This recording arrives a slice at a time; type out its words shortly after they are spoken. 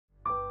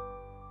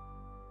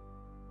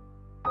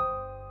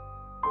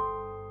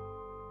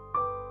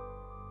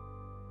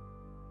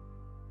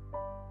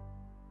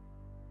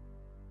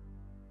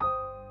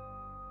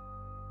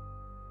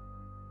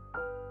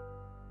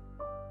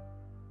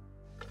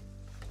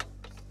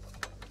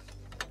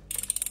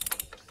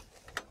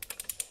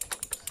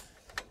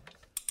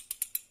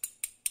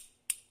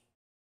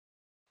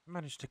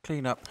managed to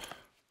clean up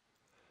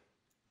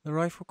the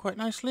rifle quite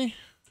nicely.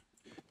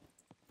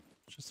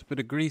 Just a bit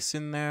of grease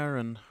in there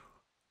and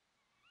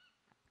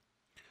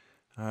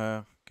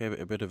gave it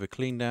a bit of a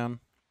clean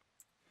down.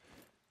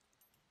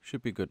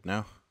 Should be good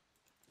now.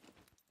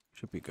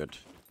 Should be good.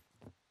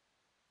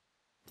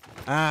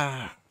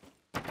 I've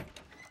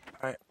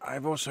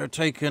also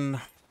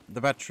taken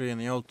the battery and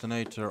the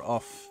alternator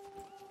off.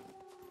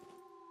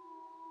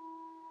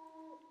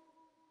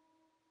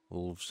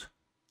 Wolves.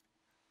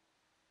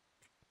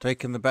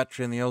 Taken the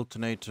battery and the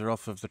alternator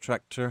off of the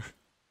tractor.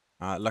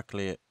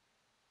 Luckily it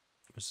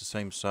was the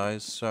same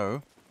size,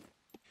 so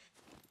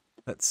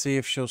let's see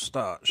if she'll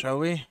start, shall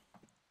we?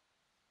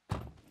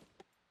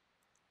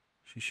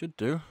 She should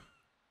do.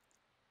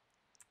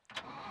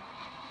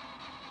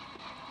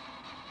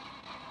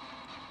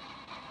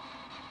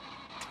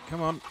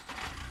 Come on.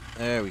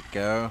 There we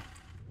go.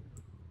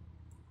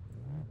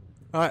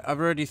 Alright, I've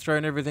already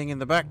thrown everything in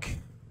the back.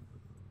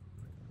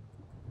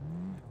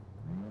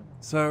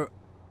 So,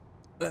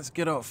 let's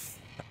get off.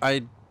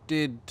 I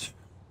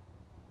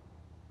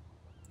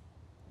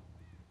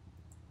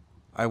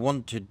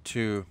wanted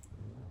to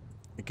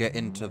get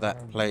into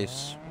that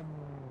place,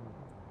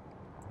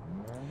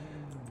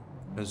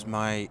 as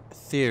my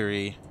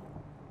theory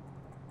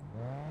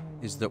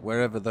is that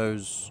wherever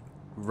those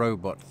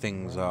robot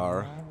things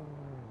are,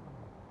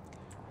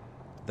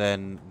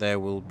 then there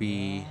will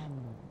be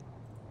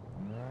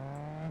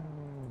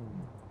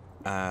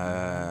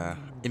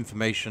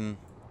information.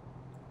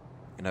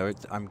 You know,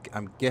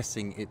 I'm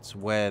guessing it's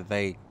where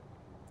they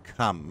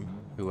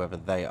come, whoever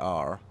they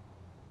are,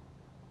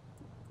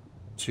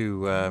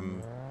 to I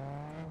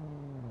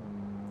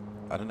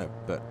don't know,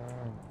 but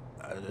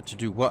to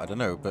do what? I don't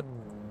know, but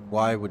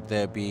why would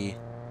there be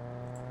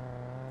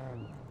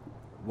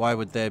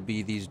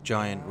these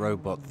giant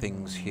robot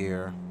things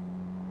here?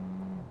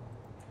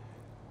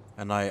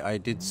 And I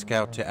did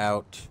scout it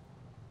out.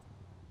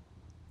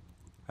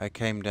 I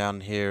came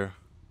down here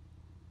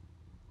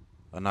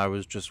and I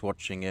was just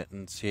watching it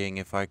and seeing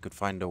if I could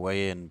find a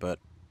way in, but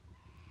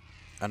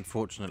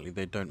unfortunately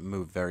they don't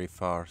move very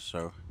far,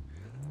 so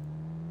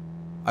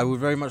I would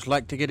very much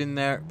like to get in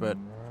there, but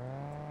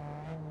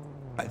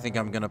I think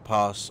I'm gonna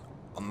pass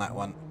on that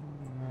one.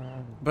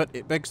 But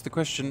it begs the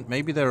question,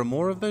 maybe there are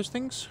more of those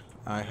things?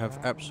 I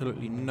have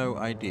absolutely no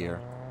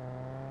idea.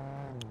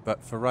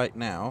 But for right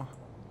now,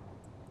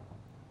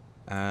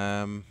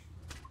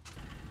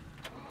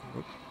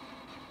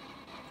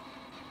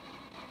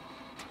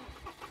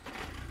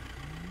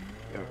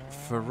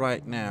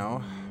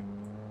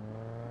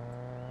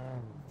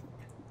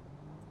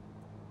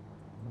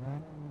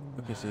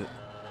 look at it.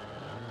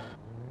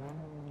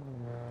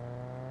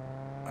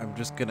 I'm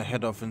just gonna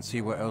head off and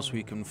see what else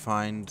we can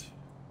find.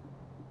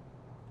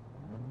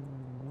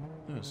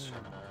 Yes.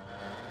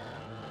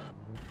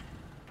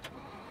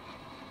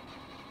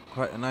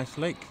 Quite a nice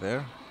lake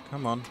there.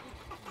 Come on.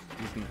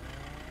 Isn't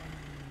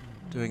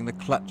doing the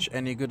clutch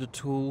any good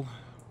at all.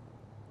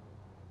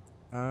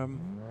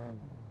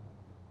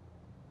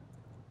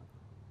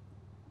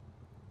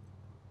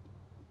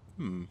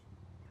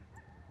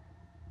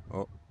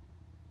 Oh.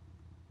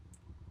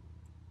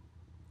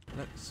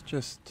 Let's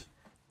just...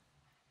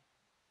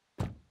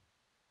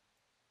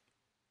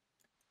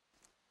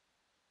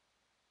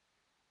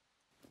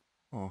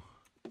 Oh.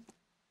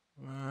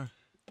 Where'd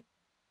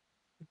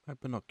my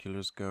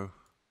binoculars go?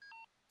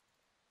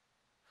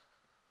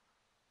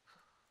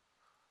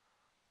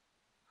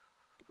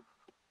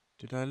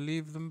 Did I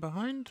leave them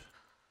behind?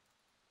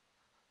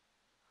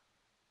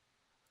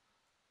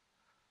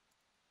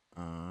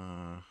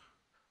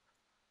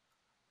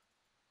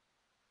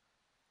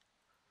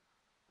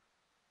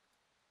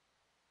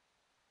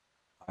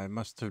 I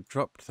must have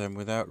dropped them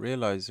without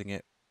realizing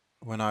it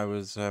when I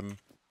was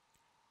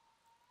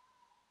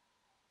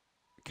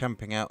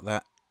camping out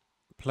that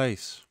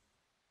place.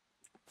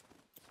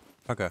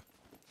 Bugger.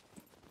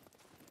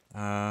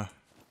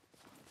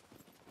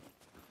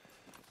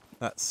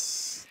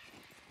 That's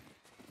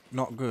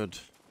not good.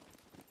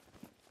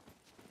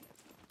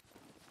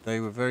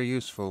 They were very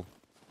useful.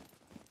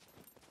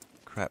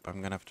 Crap,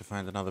 I'm gonna have to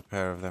find another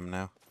pair of them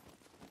now.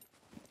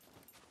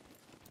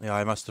 Yeah,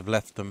 I must have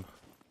left them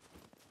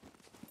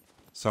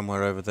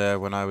somewhere over there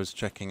when I was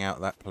checking out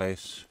that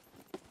place.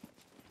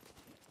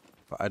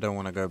 But I don't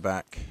want to go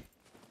back,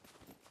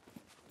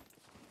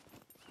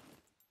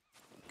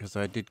 because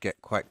I did get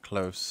quite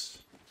close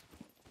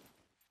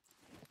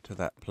to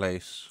that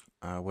place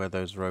where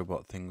those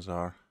robot things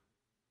are.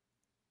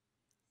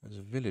 There's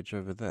a village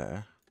over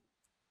there.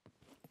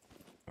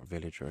 A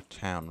village, or a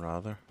town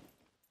rather.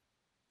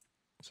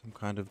 Some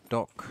kind of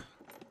dock.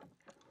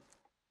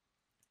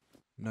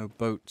 No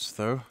boats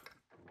though.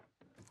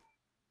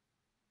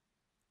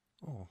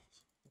 Oh,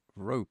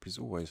 rope is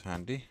always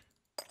handy.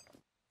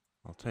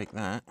 I'll take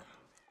that.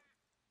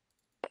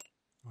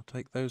 I'll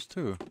take those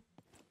too.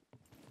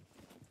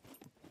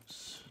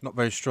 It's not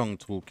very strong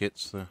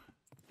toolkits. The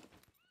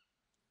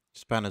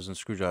spanners and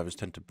screwdrivers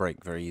tend to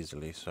break very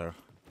easily, so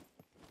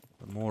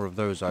the more of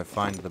those I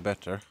find, the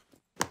better.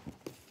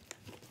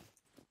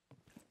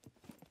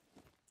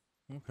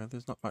 Okay,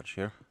 there's not much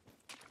here.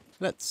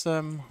 Let's,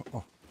 see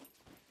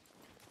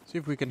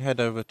if we can head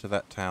over to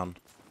that town.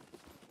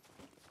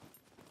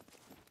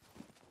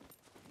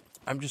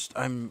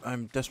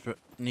 I'm desperate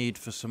need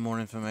for some more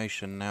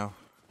information now.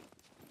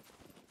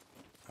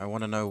 I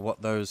want to know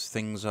what those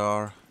things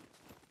are.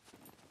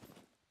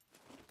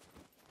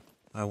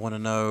 I want to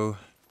know...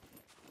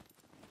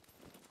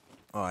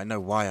 Oh, I know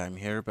why I'm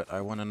here, but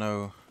I want to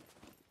know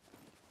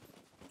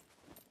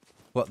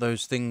what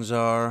those things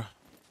are,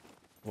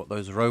 what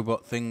those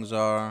robot things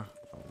are.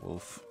 Oh,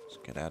 wolf, let's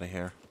get out of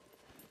here.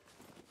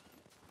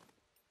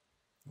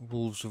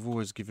 Wolves have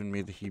always given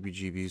me the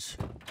heebie-jeebies.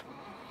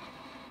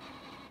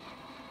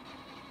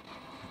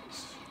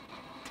 Let's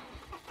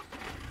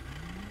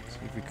see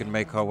if we can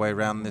make our way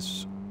around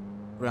this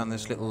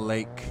little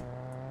lake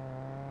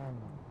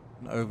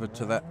and over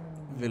to that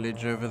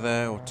village over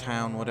there, or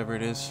town, whatever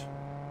it is.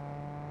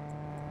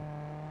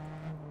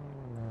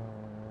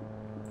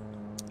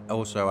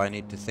 Also, I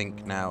need to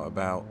think now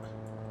about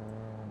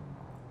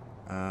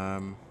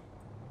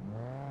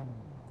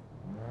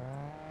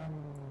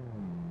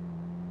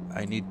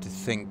I need to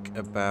think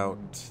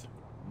about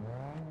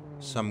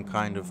some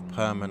kind of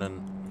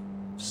permanent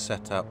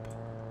setup,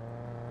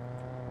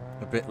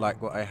 a bit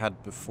like what I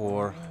had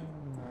before.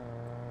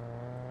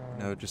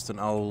 You know, just an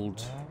old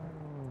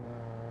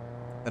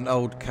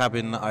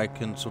cabin that I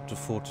can sort of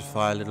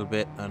fortify a little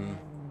bit and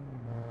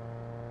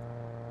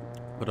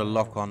put a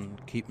lock on,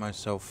 keep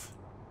myself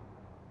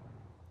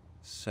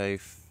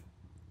safe.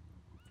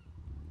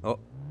 Oh,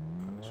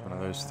 it's one of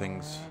those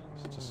things.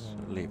 Let's just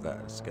leave that.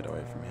 Let's get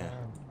away from here.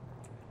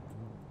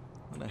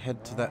 I'm gonna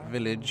head to that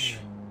village.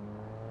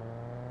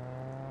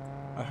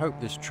 I hope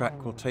this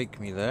track will take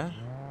me there.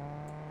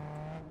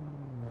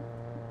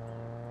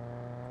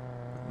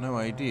 But no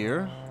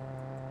idea.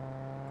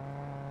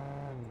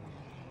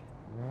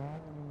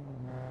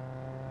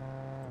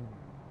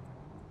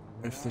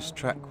 If this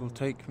track will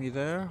take me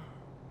there.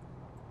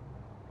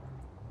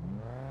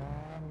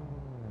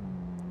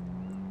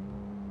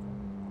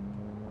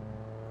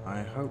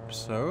 I hope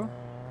so.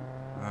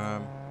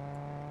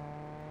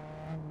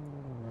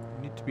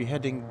 Need to be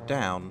heading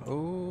down.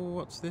 Oh,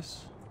 what's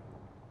this?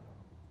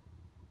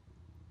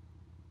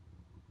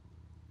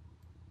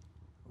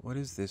 What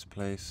is this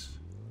place?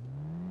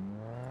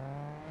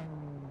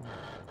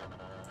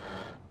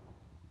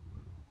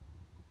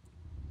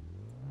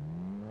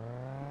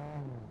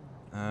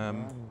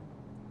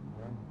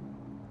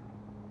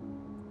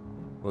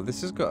 Well,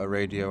 this has got a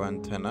radio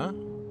antenna.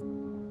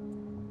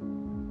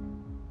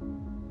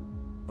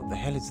 What the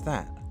hell is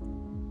that?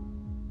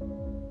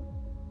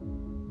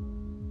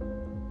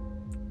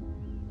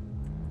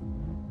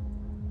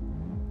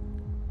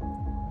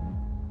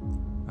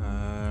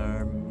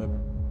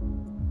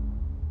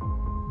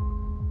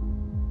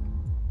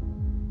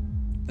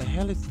 The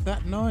hell is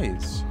that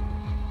noise?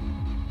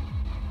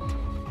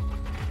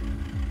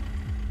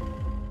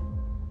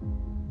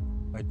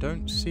 I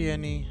don't see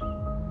any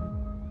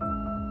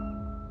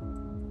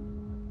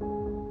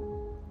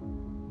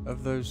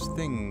of those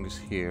things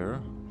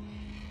here.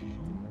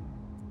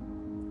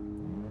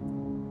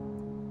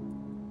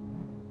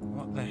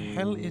 What the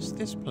hell is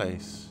this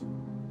place?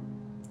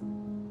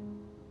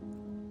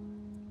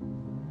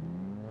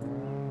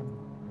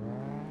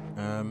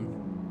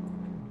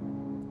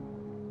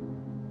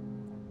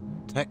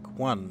 Tech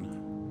 1.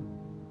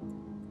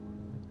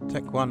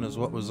 Tech 1 is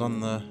what was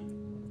on the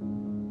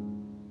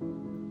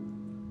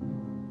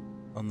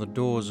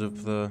doors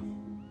of the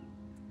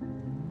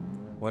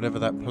whatever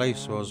that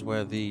place was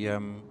where the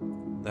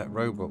that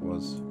robot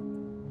was.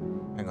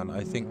 Hang on,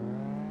 I think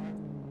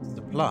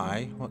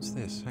supply. What's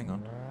this? Hang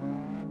on.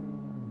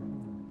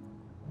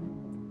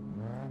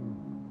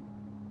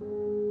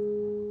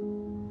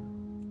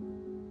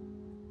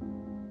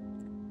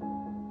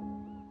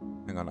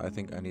 Hang on, I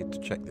think I need to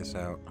check this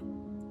out.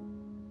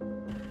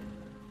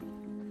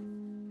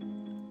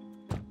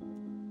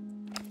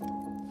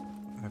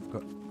 I've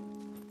got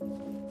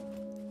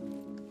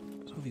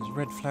all these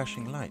red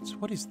flashing lights.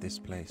 What is this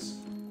place?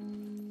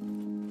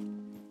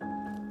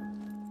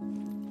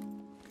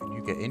 Can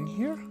you get in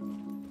here?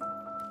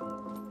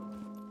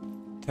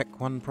 Tech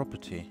 1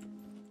 property.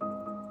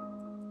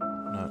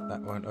 No,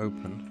 that won't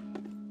open.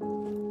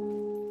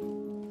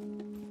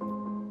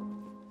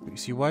 But you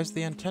see, why is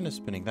the antenna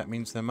spinning? That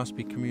means there must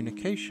be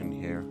communication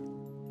here.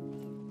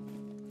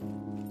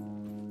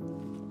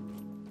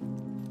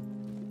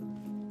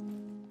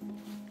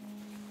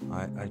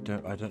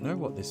 I don't know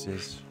what this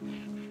is.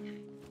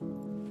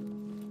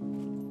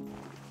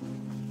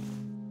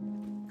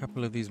 A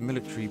couple of these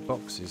military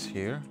boxes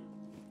here.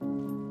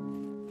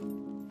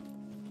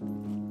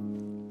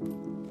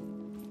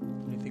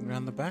 Anything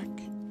around the back?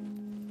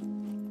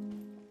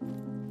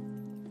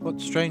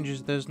 What's strange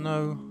is there's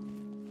none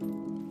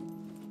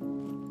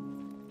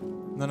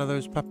of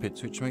those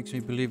puppets, which makes me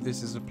believe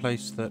this is a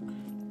place that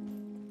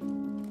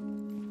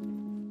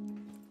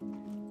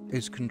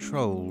is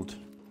controlled.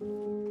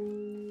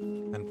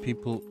 And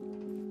people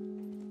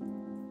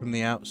from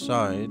the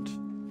outside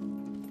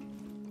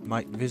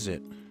might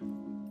visit.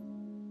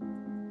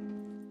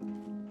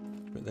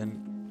 But But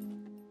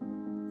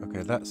then...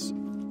 Okay, that's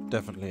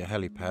definitely a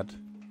helipad.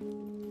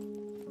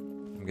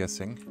 I'm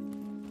guessing.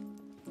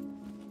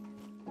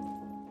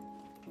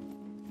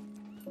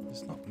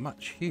 There's not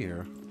much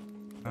here.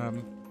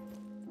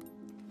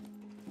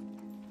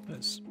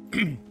 Let's...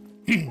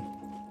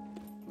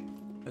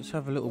 Let's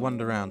have a little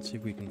wander around, see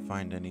if we can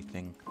find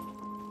anything. I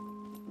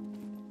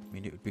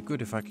mean, it would be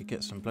good if I could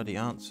get some bloody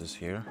answers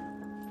here.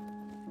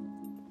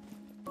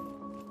 So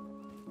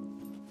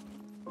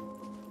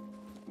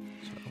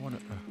I want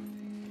to...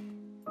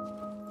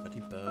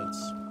 bloody birds.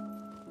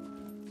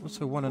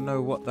 Also want to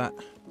know what that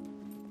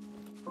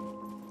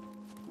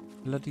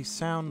bloody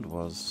sound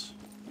was.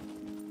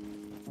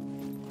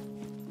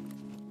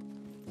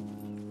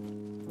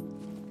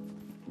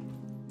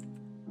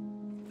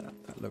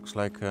 That looks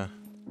like a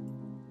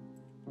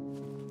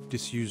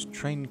disused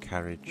train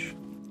carriage.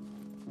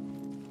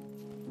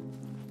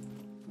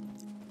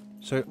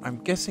 So I'm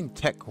guessing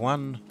Tech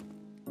 1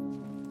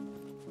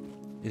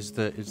 is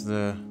the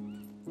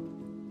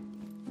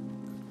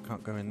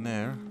can't go in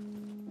there.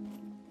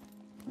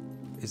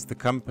 Is the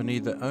company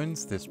that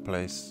owns this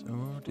place.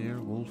 Oh dear,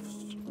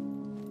 wolves.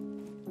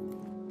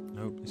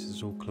 Nope, this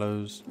is all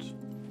closed.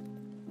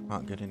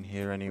 Can't get in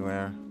here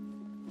anywhere.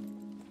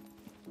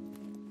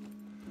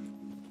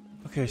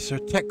 Okay, so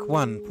Tech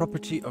 1,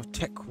 property of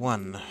Tech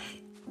 1.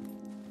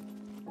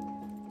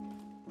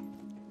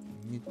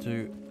 Need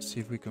to see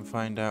if we can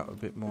find out a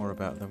bit more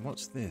about them.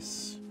 What's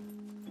this?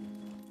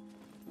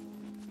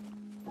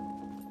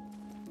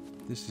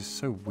 This is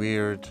so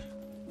weird.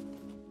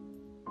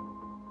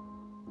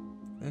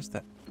 There's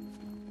that.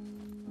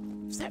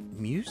 Is that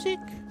music?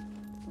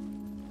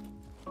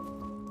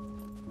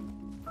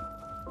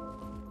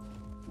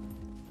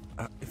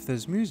 If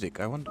there's music,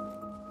 I wonder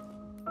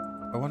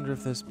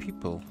if there's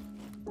people.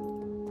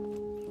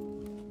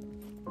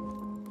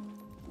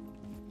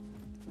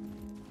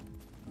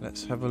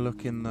 Let's have a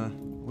look in the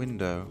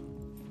window.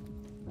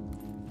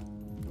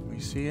 Can we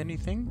see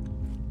anything?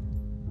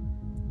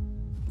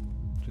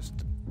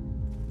 Just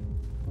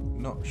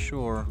not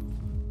sure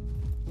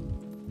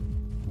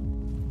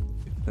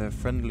if they're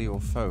friendly or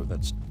foe.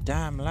 That's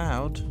damn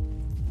loud.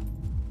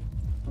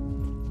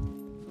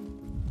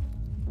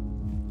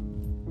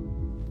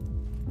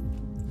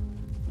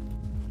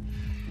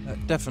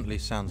 That definitely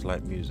sounds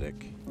like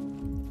music.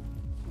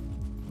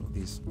 All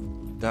these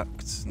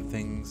ducts and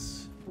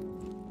things.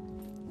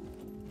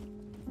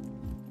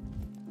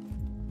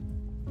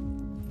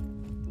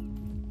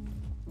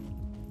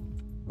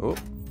 Oh.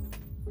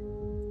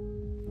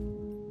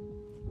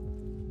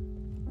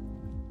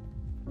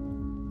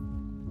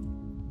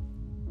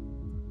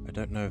 I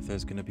don't know if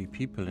there's going to be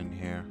people in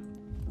here.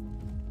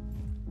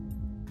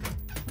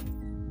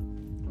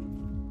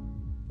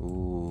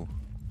 Ooh.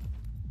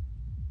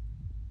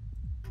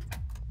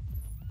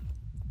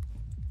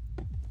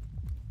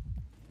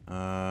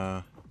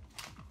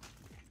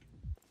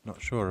 Not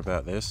sure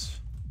about this.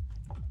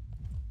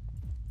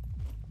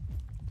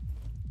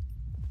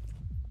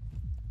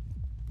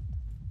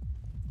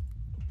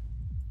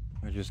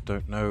 I just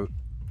don't know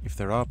if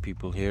there are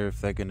people here,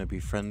 if they're going to be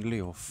friendly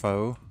or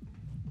foe.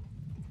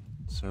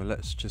 So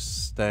let's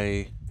just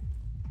stay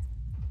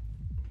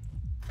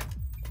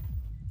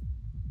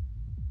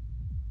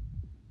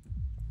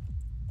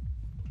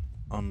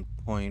on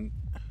point.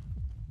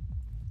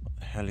 What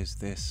the hell is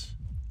this?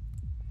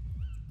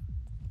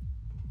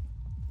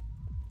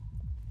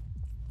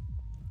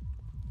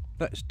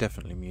 That is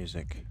definitely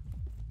music.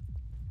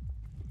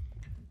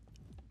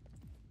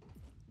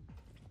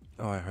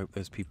 Oh, I hope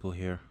there's people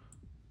here.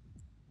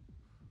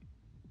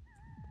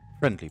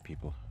 Friendly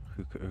people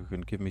who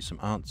can give me some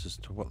answers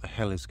to what the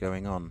hell is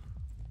going on.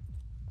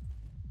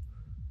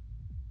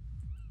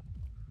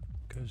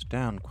 Goes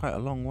down quite a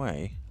long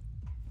way.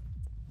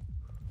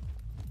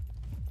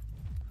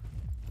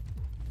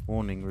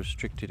 Warning,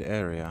 restricted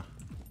area.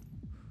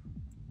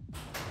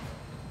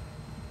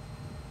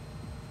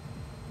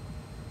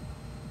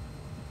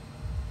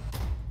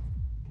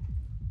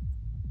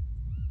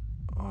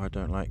 Oh, I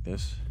don't like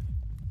this.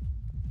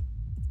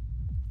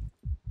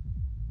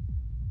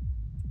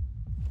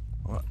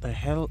 What the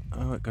hell?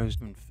 Oh, it goes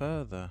even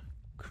further.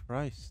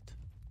 Christ.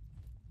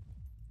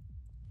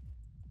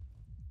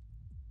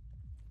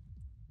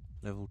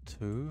 Level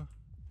 2.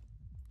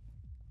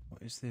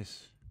 What is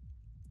this?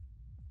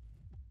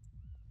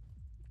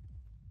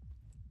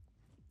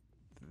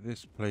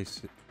 This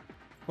place...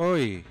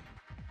 Oi!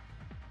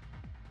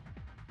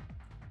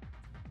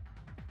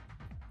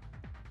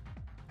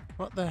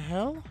 What the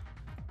hell?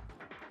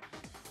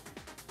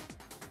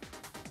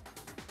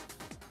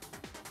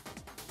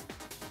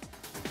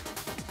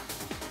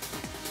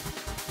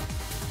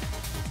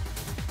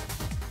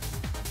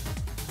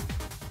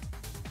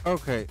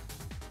 Okay,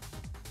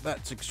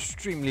 that's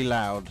extremely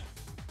loud.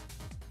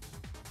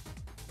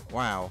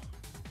 Wow.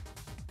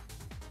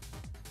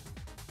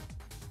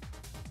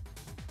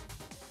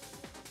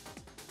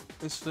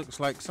 This looks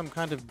like some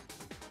kind of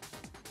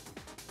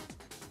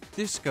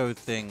disco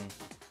thing.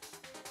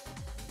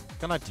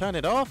 Can I turn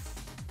it off?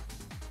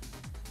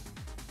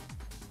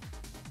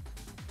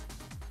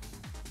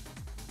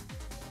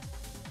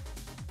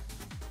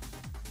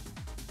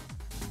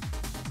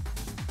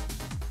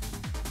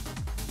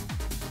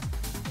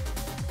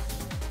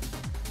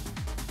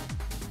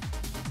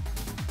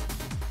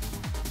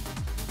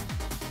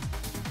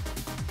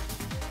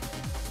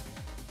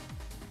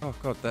 Oh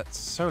god, that's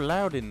so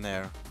loud in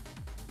there.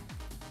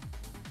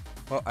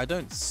 Well, I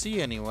don't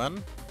see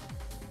anyone.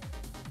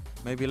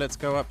 Maybe let's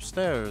go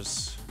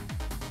upstairs.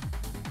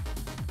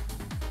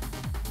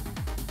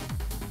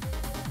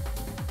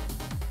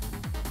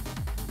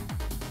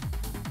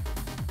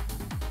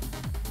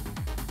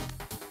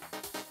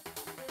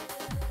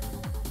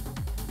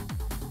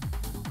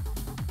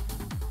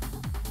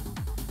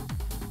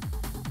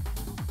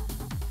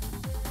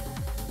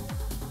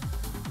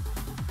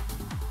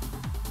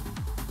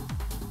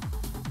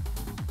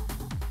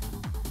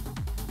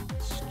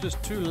 It's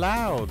just too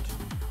loud.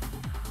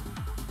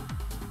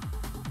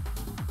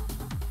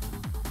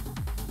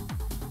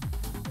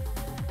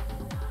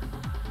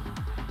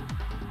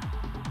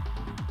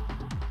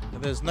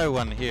 There's no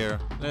one here.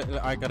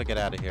 I gotta get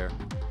out of here.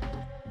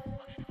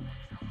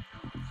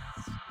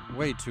 It's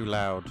way too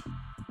loud.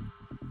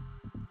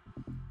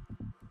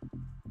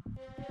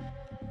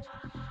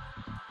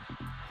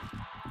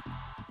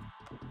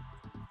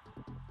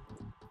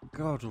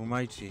 God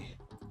almighty.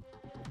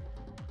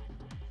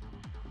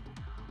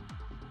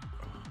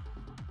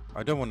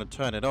 I don't want to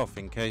turn it off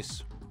in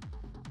case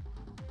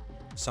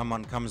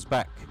someone comes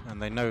back and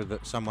they know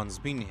that someone's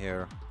been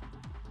here.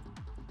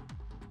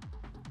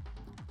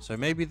 So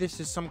maybe this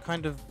is some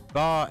kind of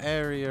bar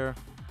area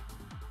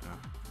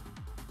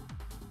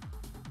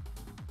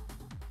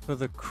for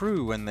the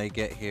crew when they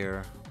get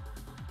here.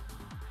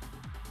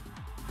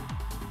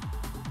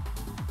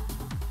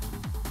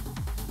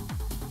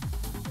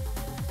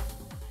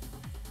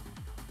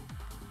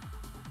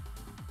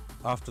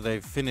 After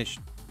they've finished,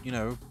 you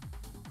know,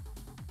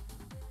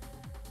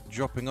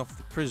 dropping off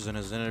the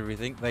prisoners and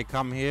everything, they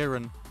come here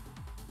and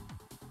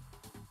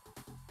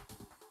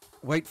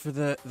wait for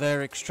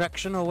their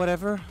extraction or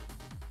whatever.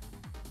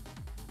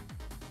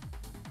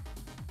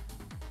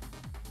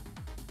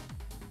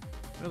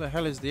 Where the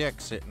hell is the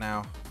exit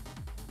now?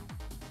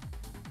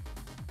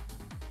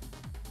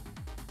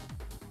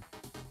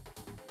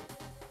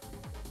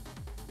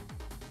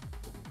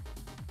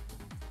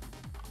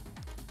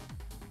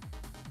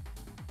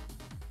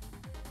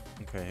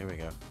 Okay, here we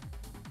go.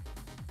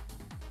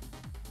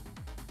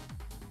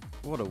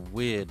 What a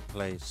weird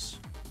place.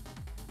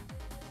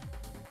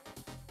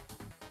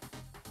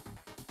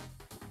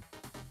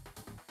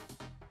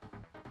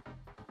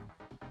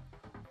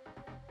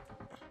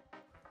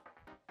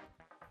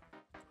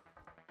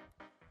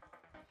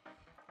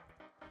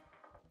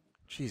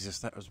 Jesus,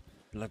 that was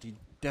bloody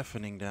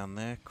deafening down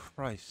there.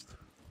 Christ.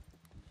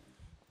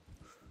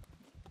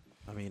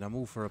 I mean, I'm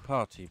all for a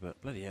party, but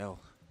bloody hell.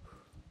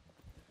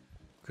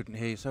 Couldn't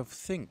hear yourself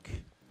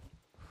think.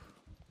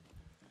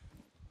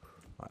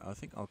 Right, I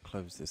think I'll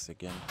close this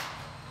again.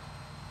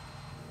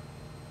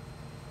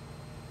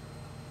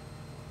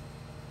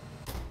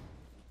 I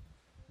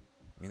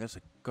mean, that's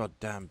a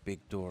goddamn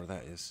big door,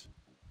 that is.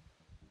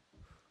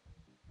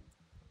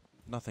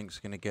 Nothing's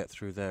gonna get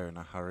through there in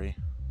a hurry.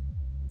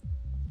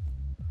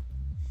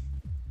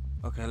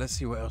 Okay, let's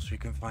see what else we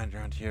can find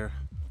around here.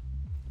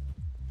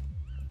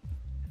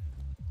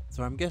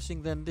 So I'm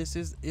guessing then this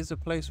is a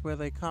place where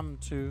they come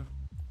to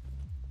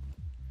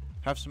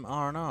have some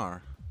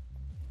R&R.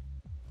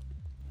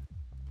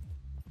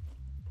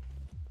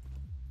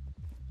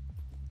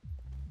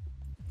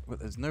 But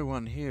there's no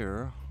one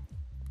here,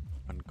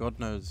 and God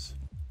knows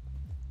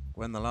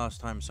when the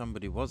last time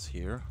somebody was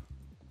here.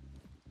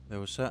 There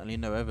was certainly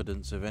no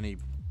evidence of any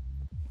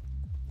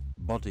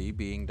body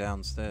being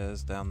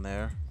downstairs, down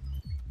there.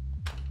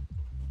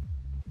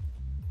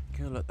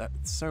 God, look,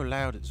 that's so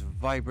loud it's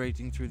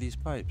vibrating through these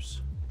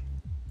pipes.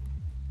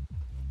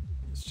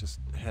 Let's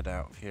just head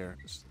out of here.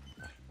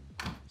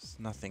 There's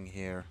nothing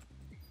here.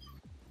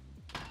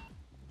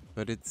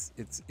 But it's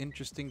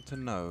interesting to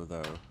know,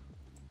 though.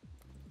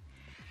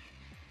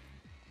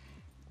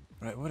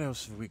 Right, what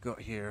else have we got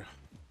here?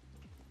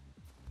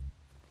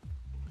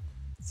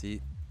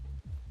 See,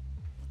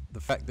 the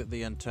fact that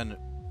the antenna...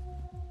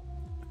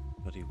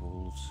 Bloody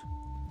wolves.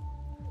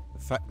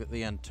 The fact that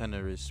the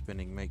antenna is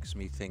spinning makes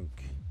me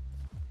think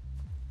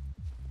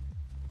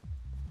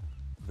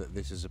that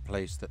this is a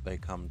place that they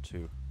come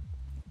to.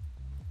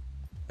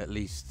 At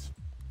least,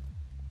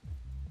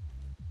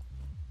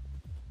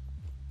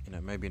 you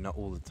know, maybe not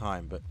all the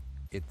time, but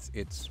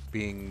it's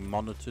being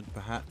monitored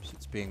perhaps,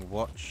 it's being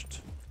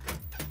watched.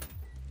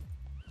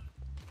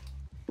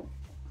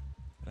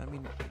 I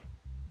mean,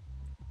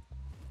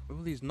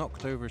 all these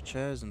knocked over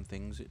chairs and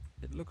things,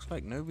 it looks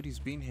like nobody's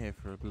been here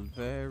for a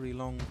very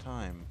long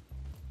time.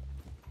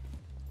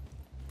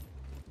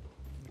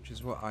 Which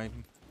is what I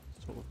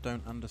sort of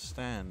don't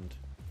understand.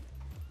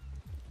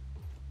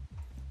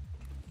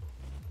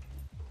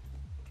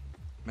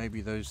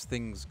 Maybe those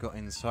things got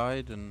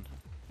inside and...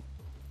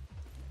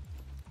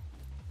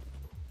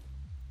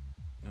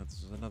 No,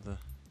 there's another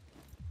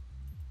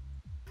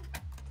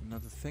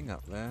thing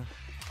up there.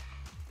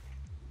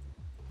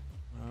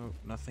 Oh,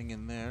 nothing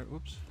in there.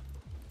 Oops.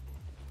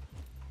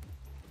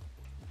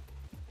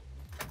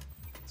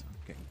 It's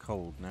getting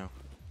cold now.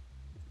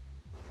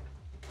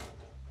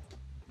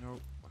 No,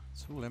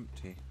 it's all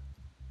empty.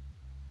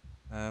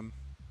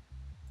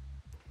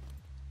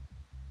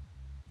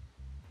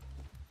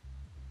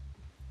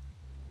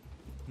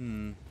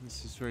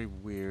 This is very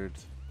weird.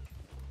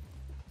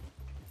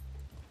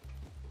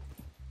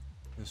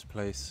 This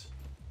place.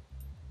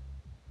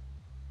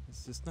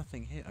 There's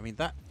nothing here. I mean,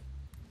 that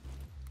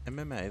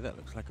MMA, that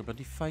looks like a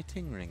bloody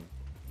fighting ring.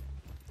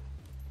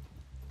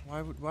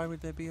 Why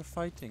would there be a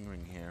fighting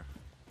ring here?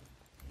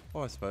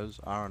 Well, I suppose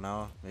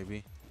R&R,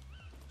 maybe.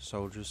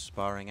 Soldiers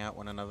sparring out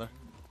one another.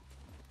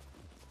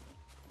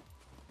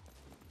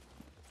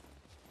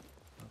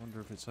 I wonder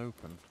if it's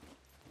open.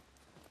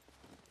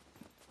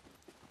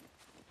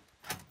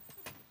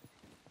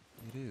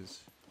 It is.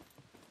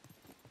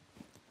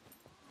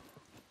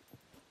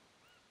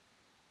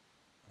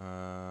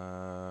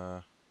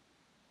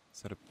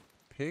 Is that a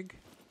pig?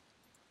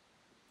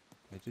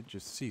 I did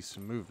just see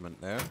some movement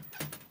there.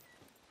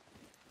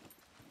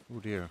 Oh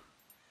dear.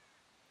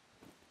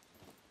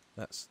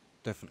 That's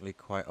definitely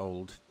quite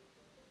old.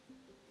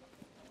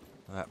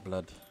 That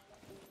blood.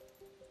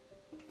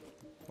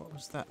 What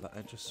was that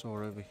I just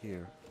saw over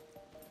here?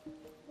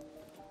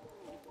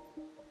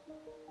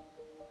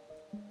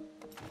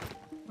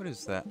 What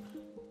is that?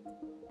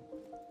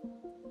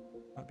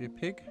 Might be a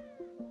pig?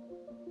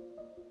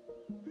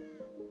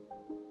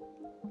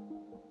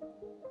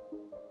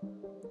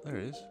 There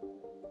it is.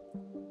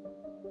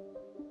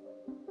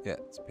 Yeah,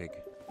 it's a pig.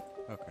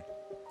 Okay.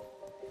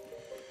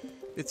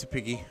 It's a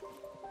piggy.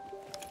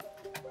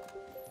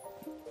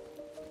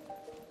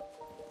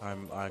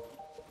 I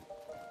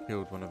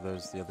killed one of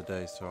those the other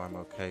day, so I'm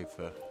okay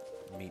for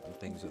meat and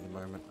things at the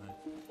moment.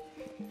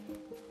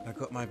 I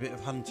got my bit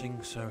of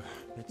hunting, so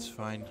it's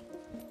fine.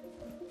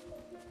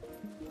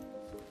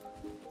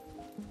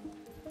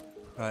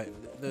 Right,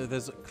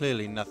 there's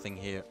clearly nothing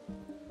here.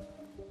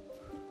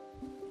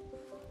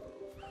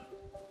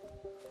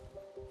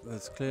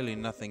 There's clearly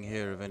nothing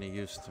here of any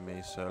use to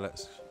me, so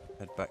let's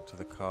head back to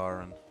the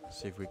car and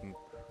see if we can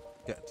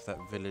get to that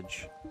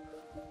village.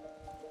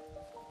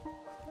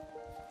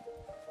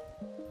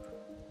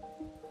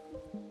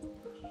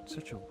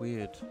 Such a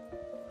weird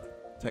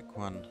tech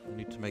one. I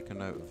need to make a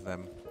note of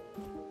them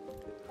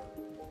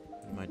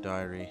in my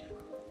diary.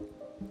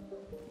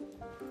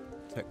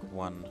 Tech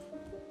 1.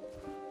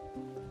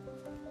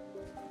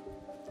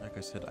 Like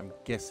I said, I'm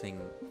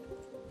guessing...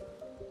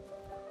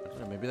 I don't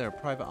know, maybe they're a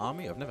private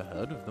army? I've never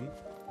heard of them.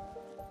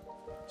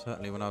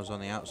 Certainly when I was on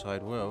the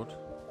outside world.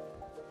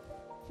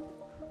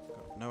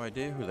 Got no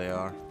idea who they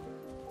are.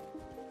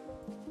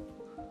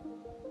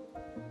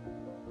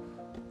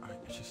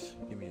 Alright, just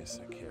give me a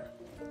sec here.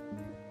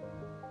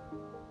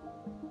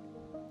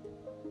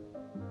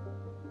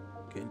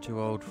 Getting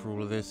too old for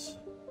all of this.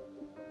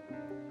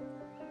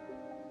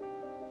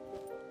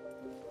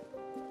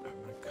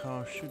 My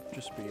car should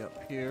just be up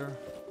here.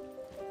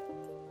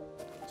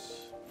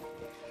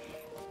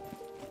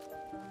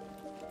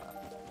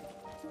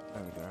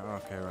 There we go.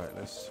 Okay, right.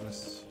 Let's.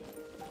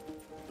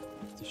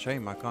 It's a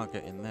shame I can't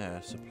get in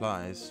there.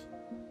 Supplies.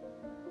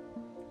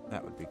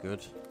 That would be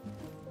good.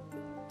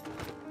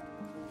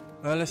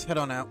 Well, let's head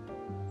on out.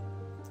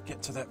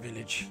 Get to that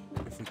village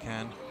if we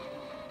can.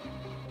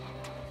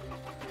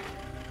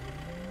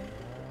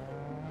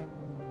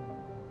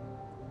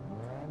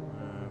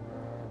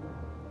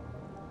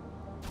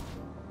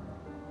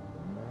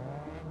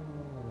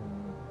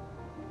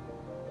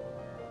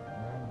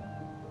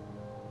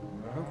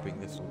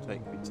 Hoping this will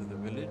take me to the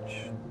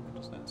village.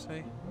 What does that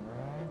say?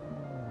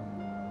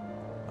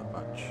 Not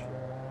much.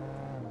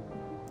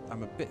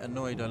 I'm a bit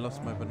annoyed I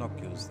lost my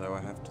binoculars though,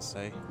 I have to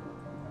say.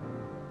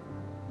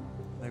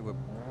 They were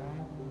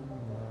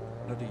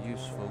bloody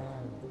useful.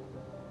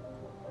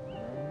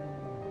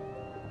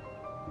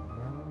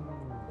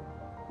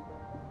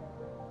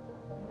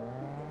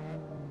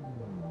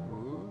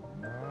 Ooh.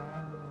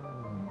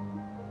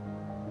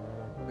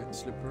 A bit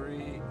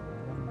slippery.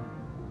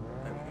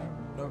 There we go.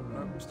 No,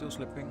 still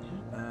slipping.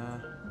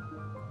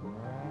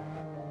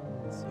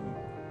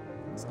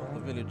 It's not the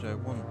village I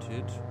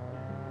wanted.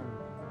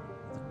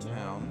 The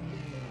town.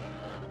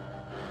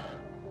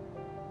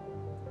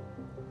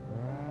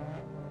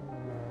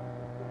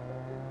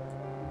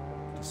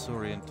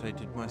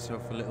 Disorientated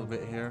myself a little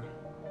bit here.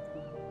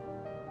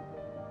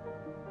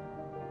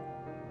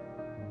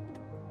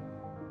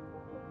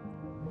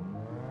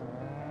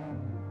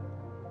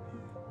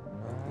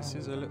 Well, this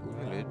is a little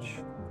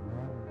village.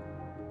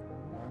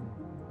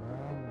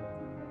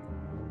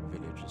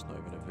 It's not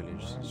even a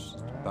village, it's just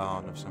a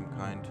barn of some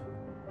kind.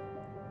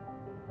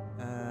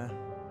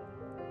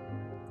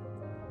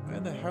 Where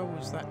the hell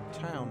was that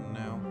town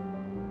now?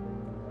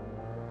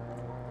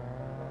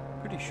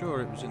 Pretty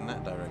sure it was in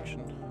that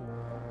direction.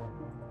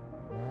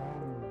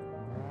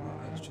 Well,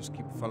 let's just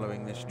keep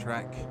following this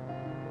track.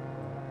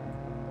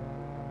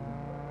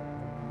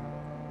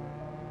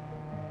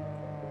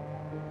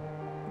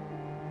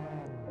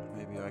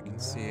 Maybe I can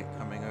see it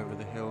coming over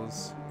the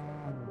hills.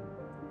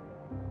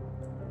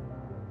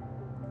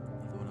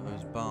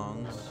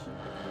 Barns.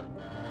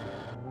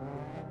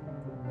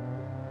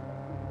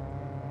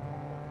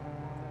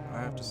 I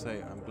have to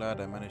say, I'm glad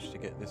I managed to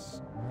get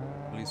this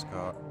police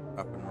car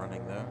up and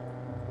running there.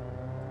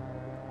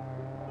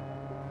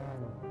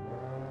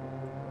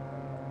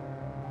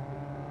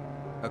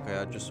 Okay,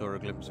 I just saw a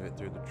glimpse of it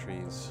through the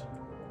trees.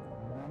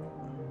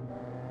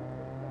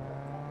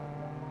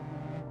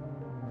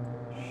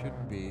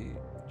 Should be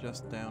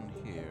just down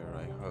here,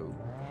 I hope.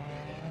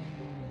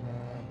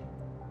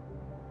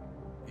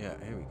 Yeah,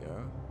 here we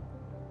go.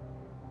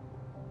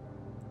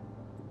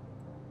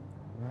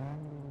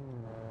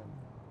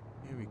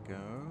 Here we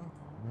go.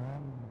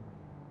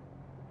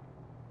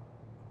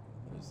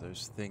 There's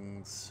those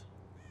things.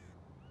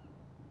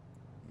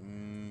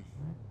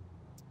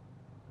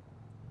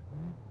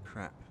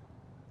 Crap.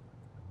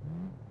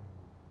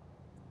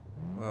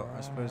 Well,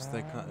 I suppose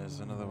they can't. There's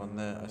another one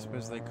there. I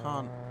suppose they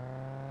can't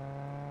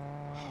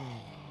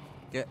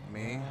get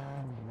me.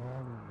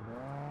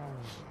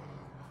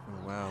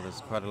 Oh, wow,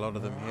 there's quite a lot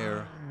of them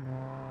here.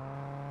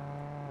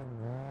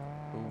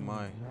 Oh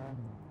my.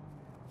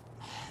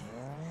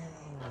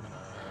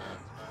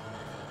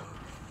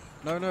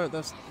 No, no,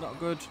 that's not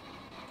good.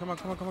 Come on,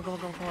 come on, come on, come on,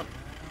 come on, come on.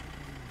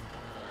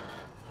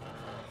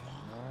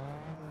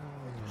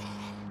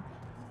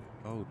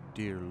 Oh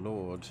dear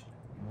Lord.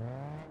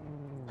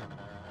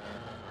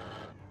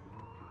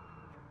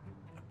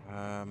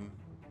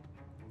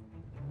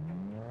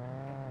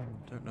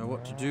 Don't know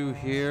what to do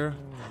here.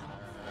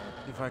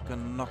 If I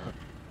can knock it.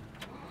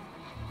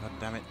 God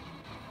damn it.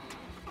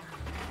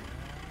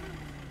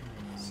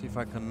 See if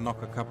I can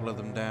knock a couple of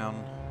them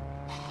down.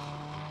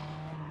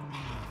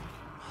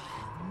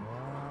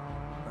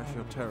 I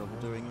feel terrible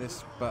doing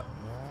this, but...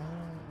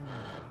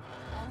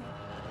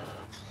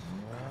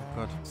 Oh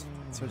God, it's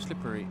so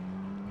slippery.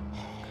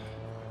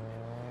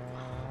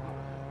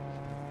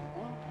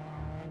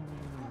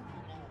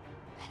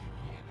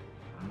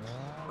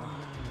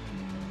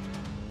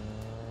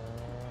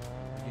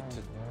 I need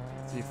to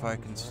see if I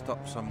can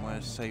stop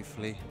somewhere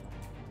safely.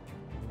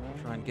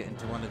 Try and get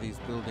into one of these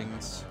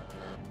buildings.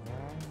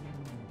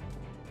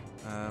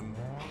 I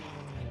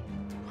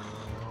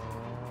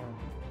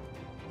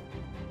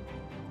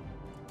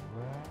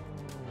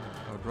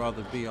would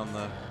rather be on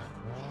the...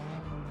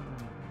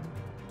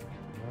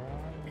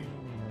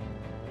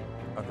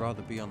 I'd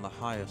rather be on the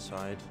higher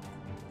side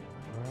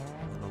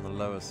than on the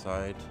lower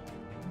side.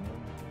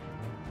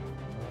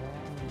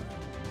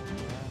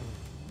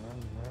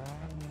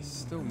 There's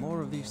still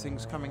more of these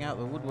things coming out of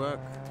the woodwork.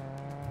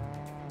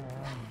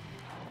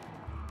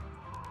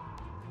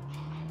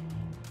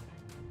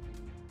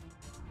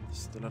 There's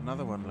still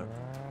another one, look.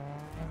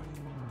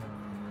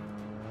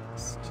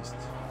 It's just...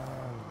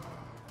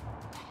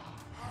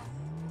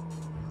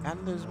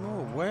 And there's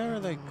more. Where are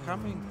they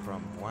coming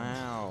from?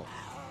 Wow.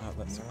 Oh,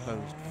 that's a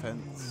closed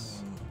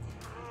fence.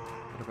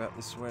 What about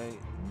this way?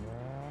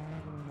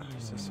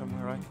 Is there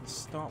somewhere I can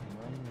stop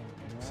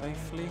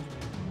safely?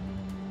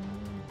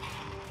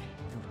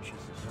 Oh,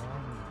 Jesus.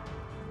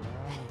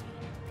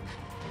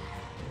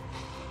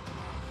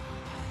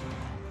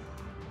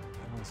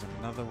 There's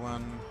another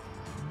one.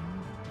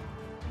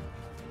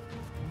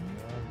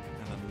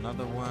 And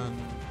another one.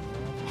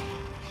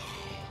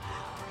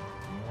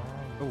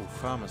 Oh,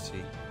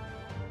 pharmacy.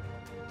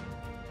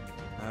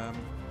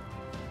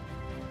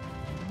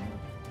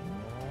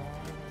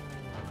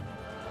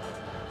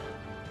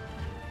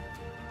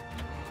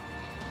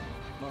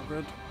 Not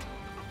good.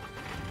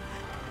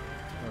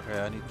 Okay,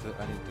 I need to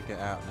get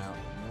out now.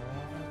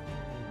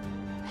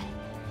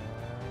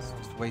 It's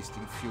just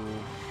wasting fuel.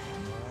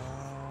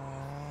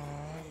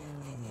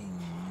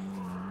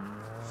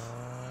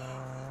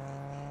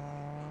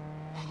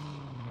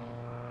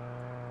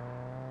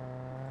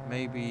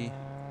 Maybe.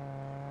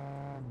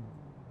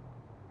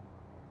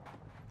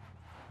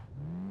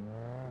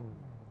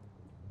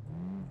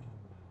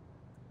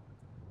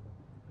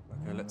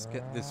 Okay, let's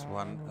get this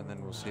one and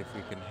then we'll see if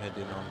we can head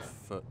in on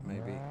foot,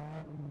 maybe.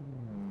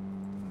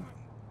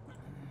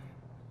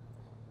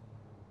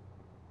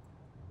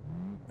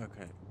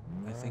 Okay,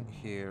 I think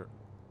here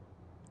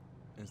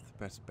is the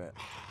best bet.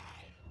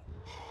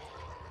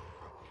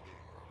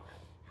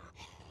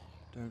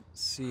 Don't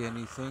see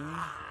anything.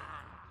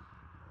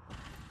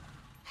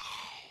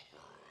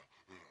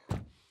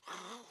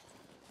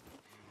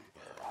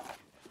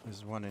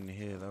 There's one in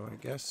here though, I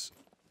guess.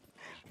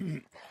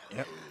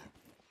 Yep.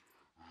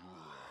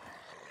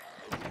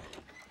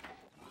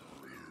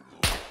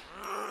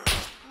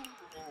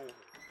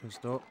 Close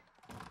door.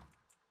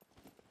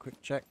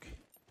 Quick check.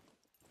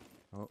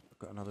 Oh, I've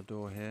got another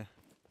door here.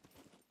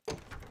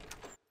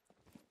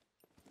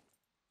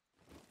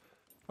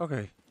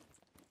 Okay.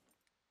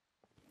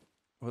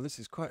 Well, this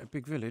is quite a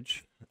big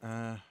village.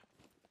 Broken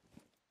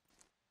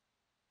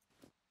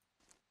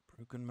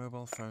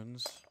mobile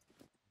phones.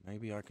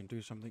 Maybe I can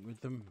do something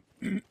with them.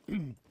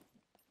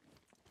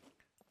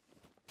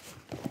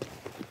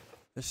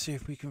 Let's see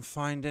if we can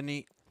find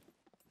any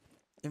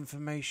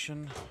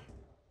information.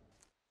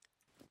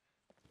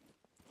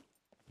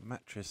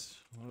 Mattress.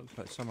 Well, looks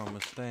like someone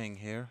was staying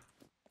here.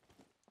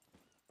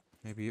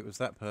 Maybe it was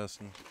that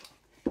person.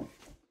 I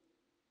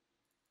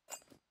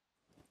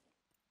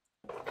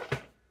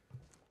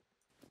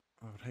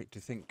would hate to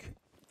think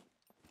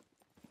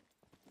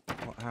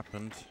what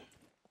happened.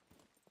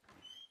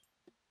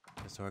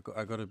 So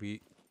I got to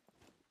be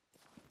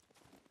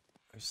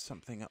There's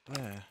something up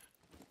there.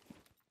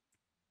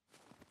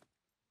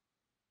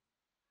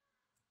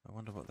 I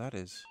wonder what that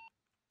is.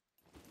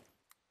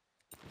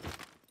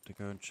 To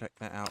go and check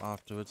that out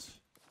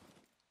afterwards.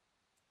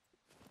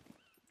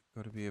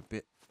 Got to be a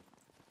bit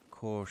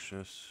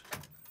cautious,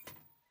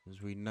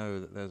 as we know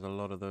that there's a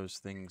lot of those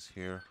things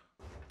here.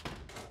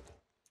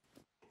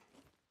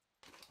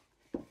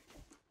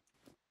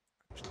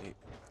 Actually,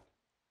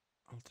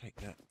 I'll take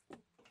that.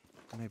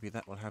 Maybe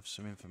that will have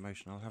some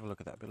information. I'll have a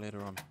look at that a bit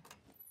later on.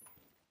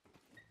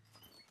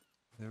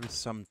 There is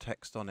some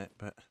text on it,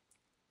 but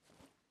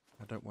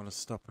I don't want to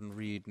stop and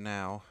read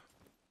now.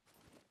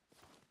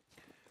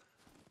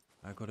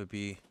 I've got to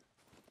be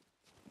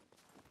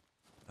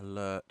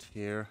alert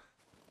here.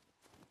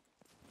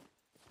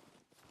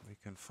 We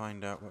can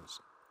find out what's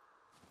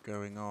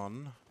going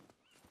on.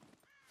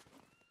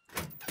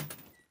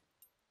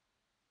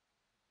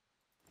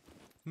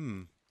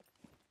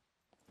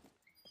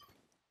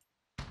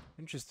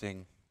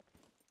 Interesting.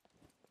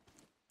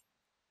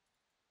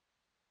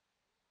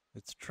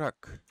 It's a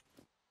truck.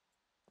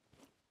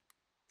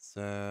 It's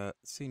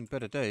seen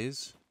better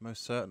days,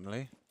 most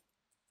certainly.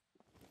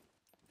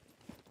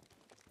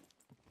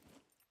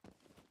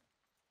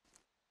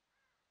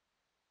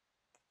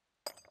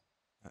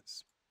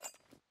 That's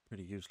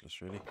pretty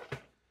useless, really.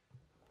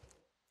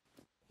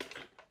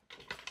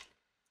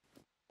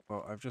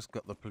 Well, I've just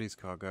got the police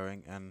car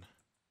going, and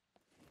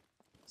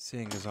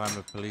seeing as I'm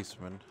a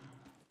policeman,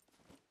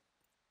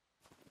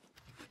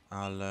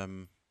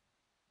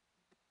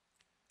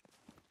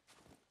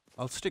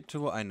 I'll stick to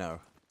what I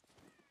know.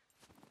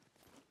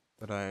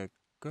 But I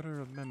gotta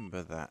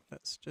remember that.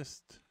 Let's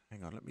just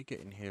hang on. Let me get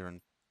in here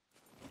and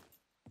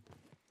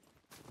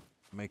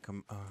make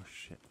them. Oh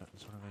shit! That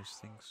was one of those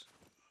things.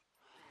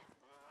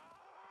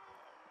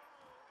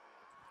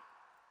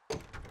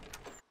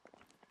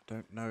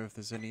 Don't know if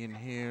there's any in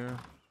here.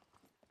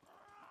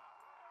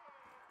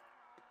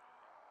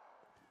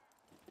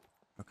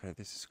 Okay,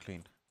 this is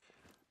clean.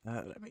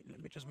 Let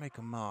me just make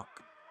a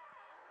mark.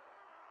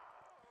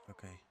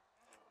 Okay.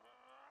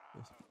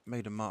 Just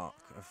made a mark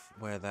of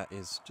where that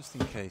is, just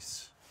in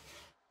case.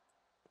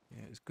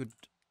 Yeah, it's good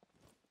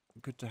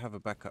to have a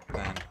backup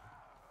plan.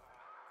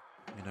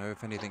 You know,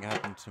 if anything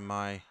happened to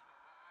my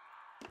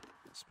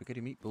spaghetti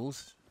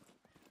meatballs.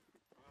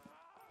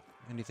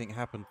 Anything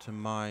happened to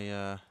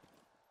my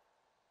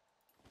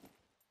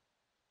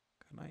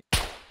can I?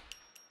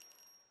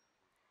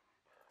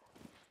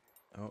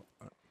 Oh,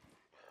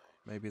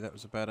 maybe that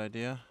was a bad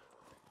idea.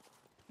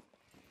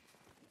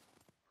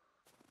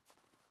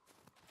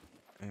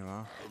 There you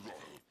are.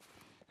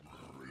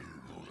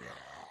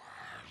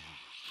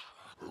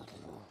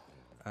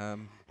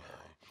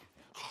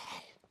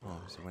 Oh,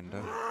 there's a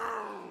window.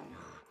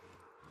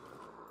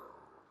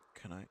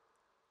 Can I?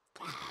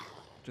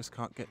 Just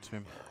can't get to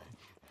him.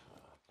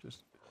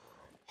 Just...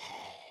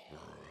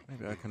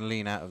 Maybe I can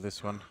lean out of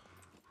this one.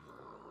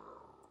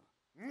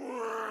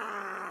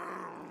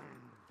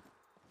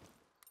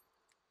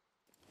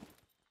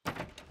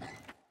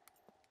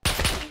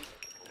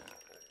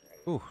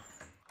 Ooh.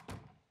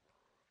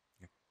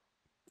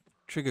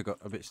 Trigger got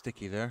a bit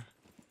sticky there.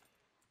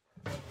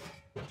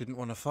 Didn't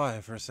want to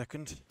fire for a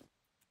second.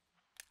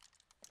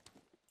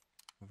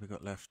 What have we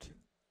got left?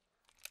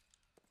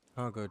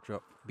 Cargo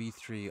drop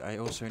B3. I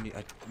also need.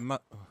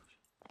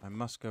 I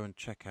must go and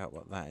check out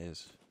what that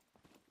is.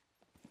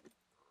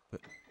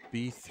 But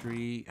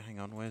B3.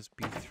 Hang on. Where's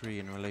B3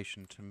 in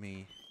relation to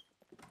me?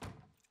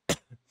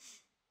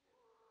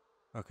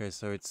 Okay,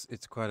 so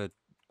it's quite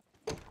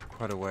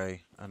a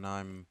way, and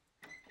I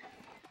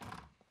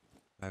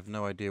have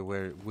no idea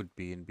where it would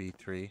be in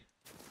B3.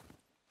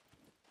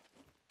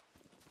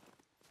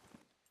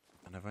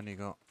 And I've only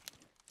got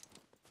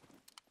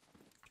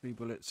 3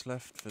 bullets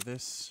left for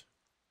this.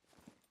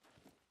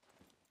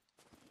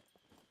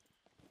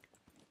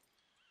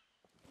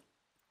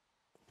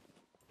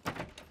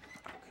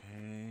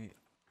 Okay.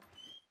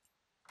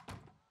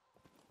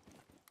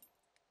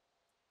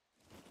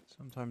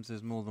 Sometimes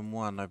there's more than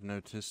one, I've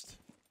noticed.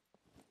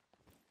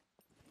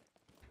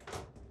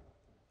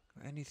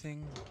 Got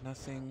anything?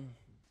 Nothing.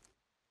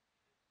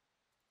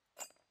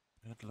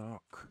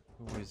 Padlock.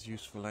 Always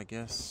useful, I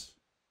guess.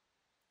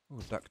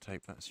 Oh, duct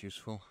tape, that's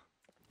useful.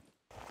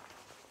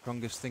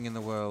 Strongest thing in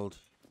the world.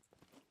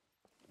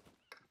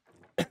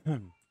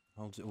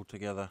 Holds it all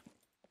together.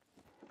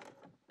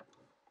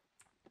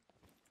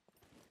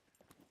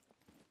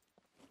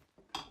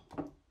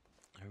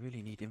 I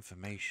really need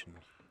information.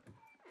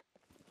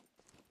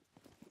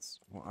 That's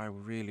what I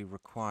really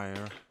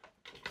require.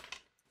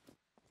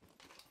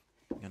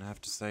 And I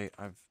have to say,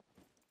 I've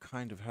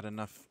kind of had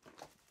enough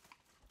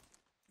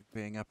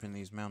being up in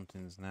these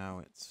mountains now.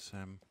 It's,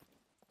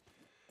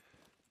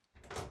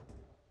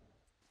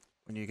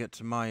 when you get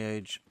to my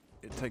age,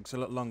 it takes a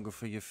lot longer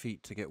for your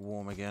feet to get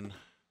warm again.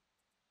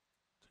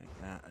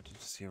 Take that. I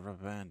did see a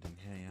rubber band in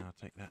here. Yeah, I'll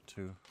take that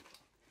too.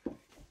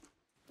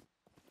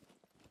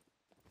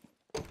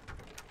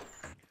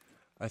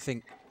 I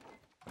think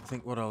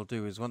what I'll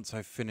do is once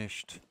I've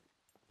finished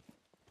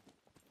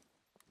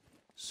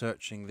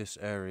searching this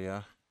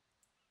area,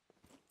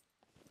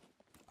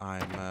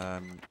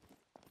 I'm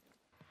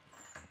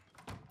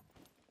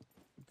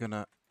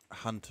gonna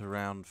hunt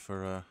around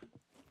for a...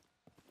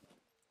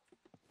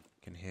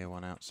 Can hear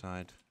one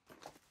outside.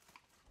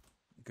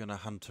 Gonna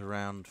hunt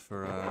around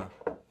for a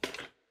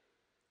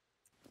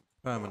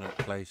permanent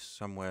place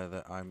somewhere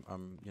that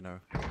I'm you know,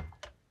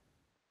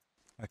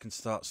 I can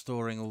start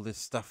storing all this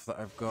stuff that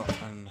I've got,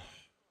 and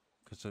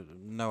because I've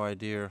no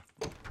idea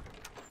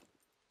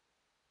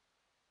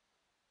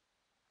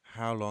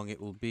how long it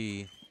will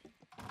be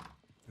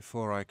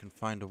before I can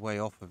find a way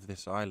off of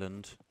this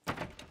island.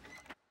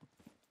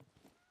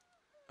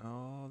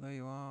 Oh, there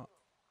you are.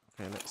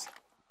 Okay, let's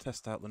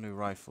test out the new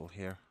rifle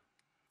here.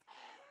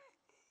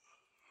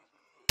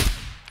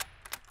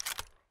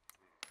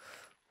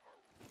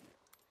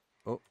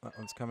 Oh, that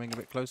one's coming a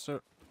bit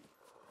closer.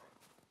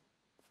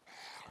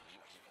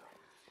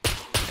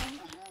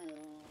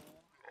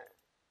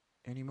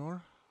 Any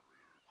more?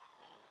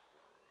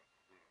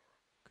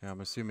 Okay,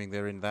 I'm assuming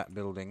they're in that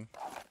building.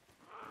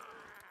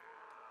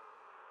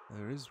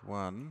 There is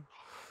one.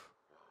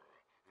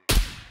 There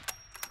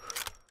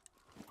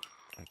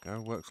you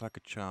go, works like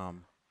a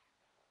charm.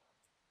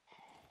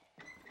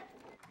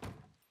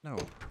 No.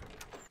 Let's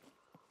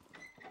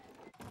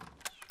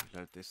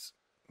reload this.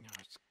 Oh,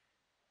 it's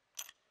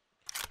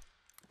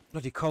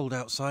bloody cold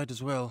outside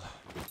as well.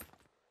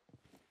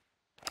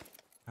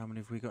 How many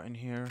have we got in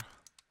here?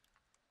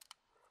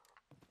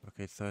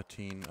 Okay,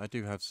 13. I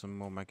do have some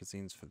more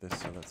magazines for this,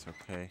 so that's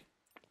okay.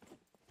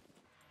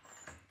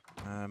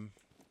 I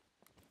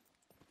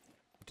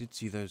did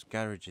see those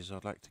garages.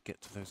 I'd like to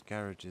get to those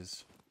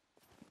garages.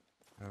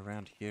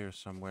 Around here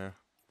somewhere.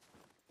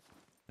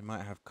 They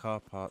might have car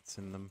parts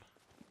in them.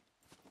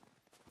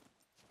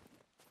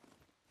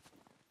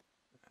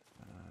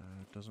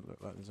 Doesn't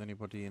look like there's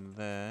anybody in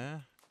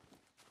there.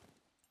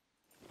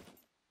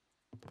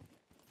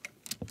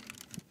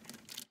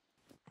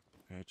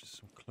 Okay, just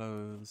some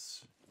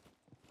clothes.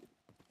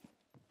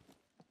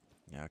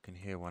 Yeah, I can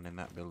hear one in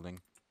that building.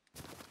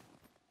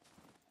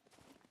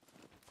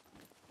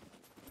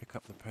 Pick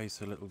up the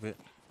pace a little bit.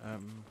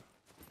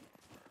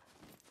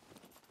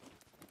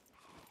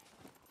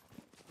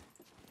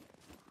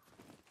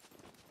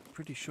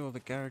 Pretty sure the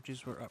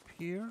garages were up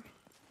here,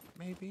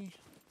 maybe?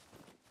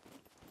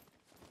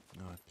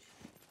 No.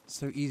 It's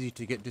so easy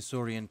to get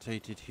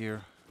disorientated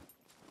here.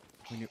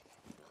 When you...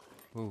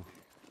 Oh.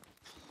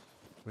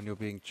 When you're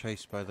being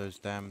chased by those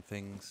damn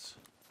things.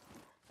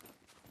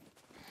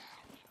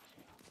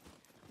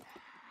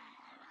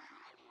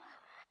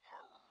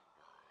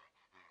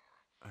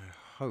 I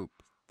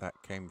hope that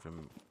came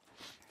from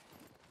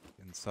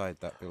inside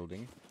that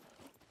building.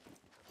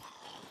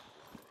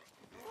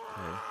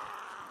 Okay.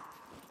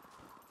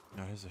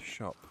 Now here's a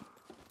shop.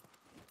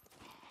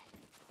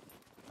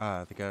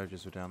 Ah, the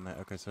garages were down there.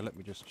 Okay, so let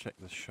me just check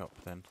the shop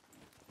then.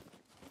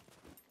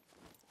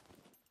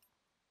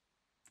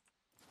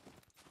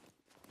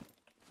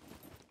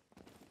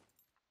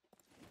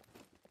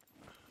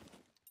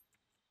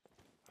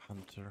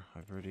 Hunter,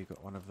 I've already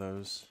got one of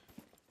those.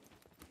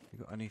 You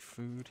got any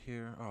food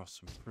here? Oh,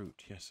 some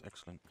fruit. Yes,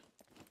 excellent.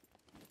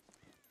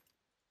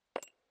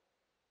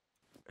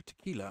 A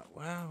tequila.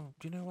 Wow,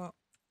 do you know what?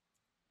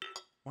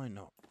 Why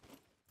not?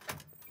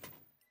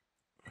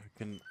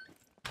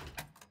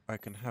 I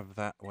can have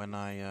that when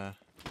I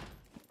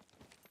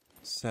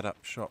set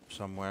up shop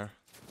somewhere.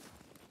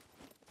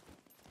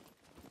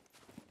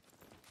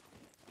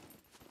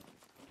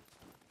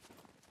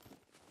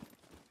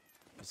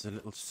 It's a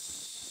little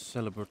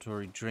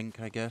celebratory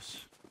drink, I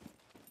guess.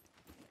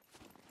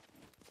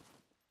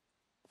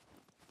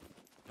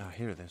 Ah,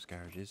 here are those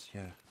garages,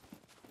 yeah.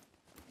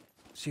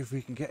 See if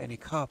we can get any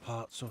car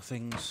parts or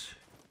things.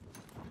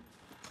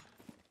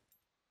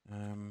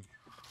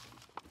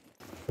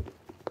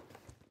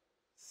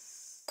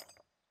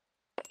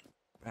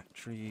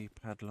 Battery,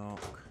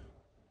 padlock.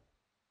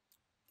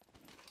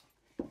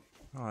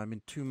 Oh, I'm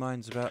in two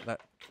minds about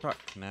that truck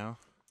now.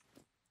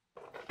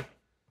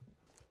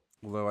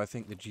 Although I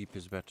think the Jeep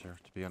is better,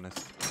 to be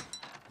honest.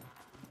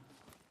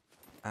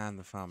 And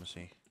the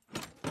pharmacy.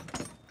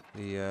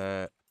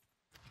 The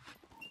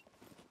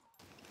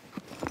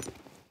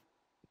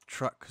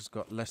truck has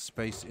got less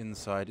space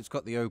inside. It's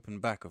got the open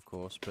back, of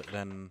course, but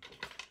then,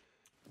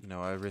 you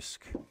know, I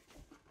risk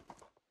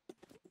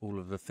all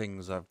of the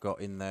things I've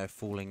got in there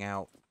falling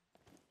out,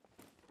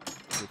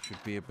 which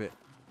would be a bit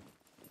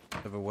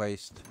of a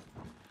waste.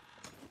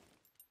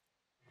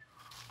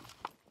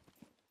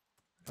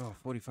 Oh,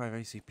 45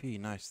 ACP,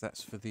 nice.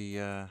 That's for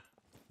the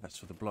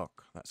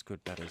block. That's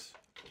good, that is.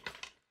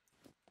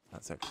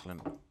 That's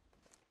excellent.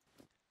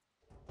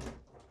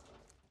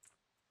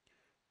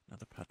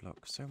 Another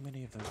padlock. So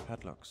many of those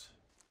padlocks.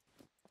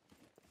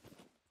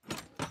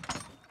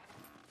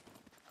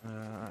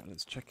 Alright,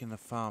 let's check in the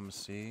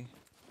pharmacy.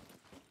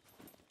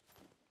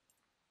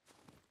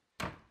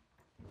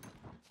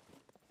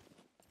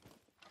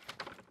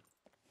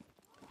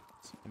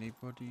 Is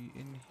anybody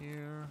in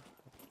here?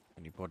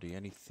 Anybody,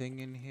 anything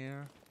in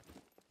here?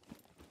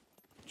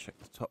 Check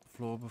the top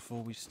floor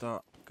before we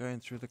start going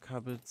through the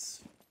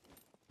cupboards.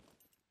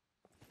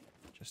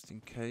 Just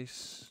in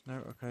case. No,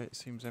 okay, it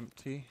seems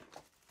empty.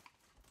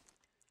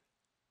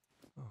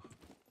 Oh.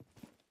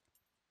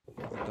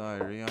 The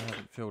diary, I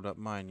haven't filled up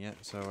mine yet,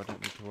 so I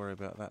don't need to worry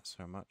about that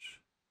so much.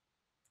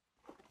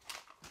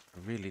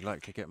 I'd really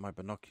like to get my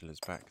binoculars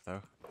back,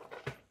 though,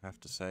 I have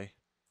to say.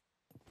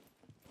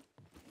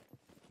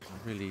 It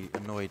really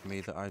annoyed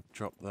me that I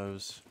dropped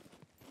those.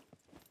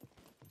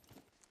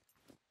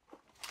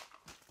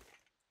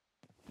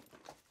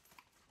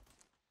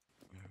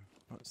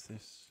 What's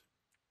this?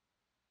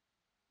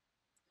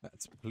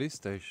 That's a police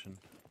station.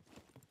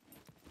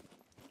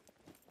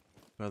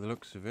 By the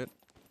looks of it,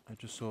 I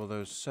just saw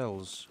those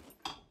cells.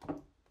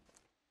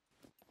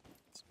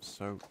 Some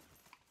soap.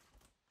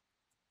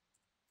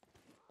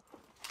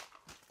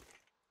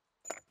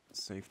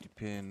 Safety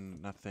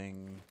pin,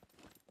 nothing.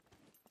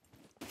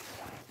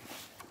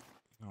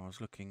 Oh, I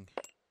was looking,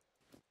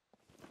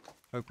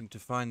 hoping to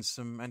find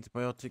some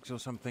antibiotics or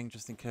something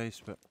just in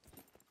case, but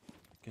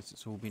I guess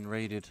it's all been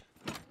raided.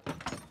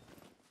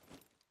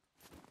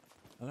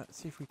 Well, let's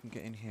see if we can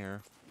get in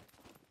here.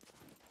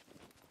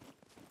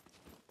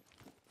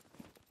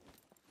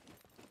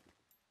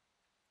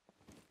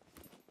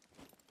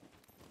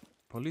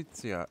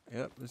 Polizia.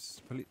 Yep,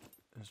 there's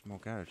more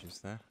garages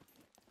there.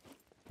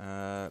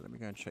 Let me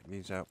go and check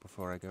these out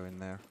before I go in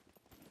there.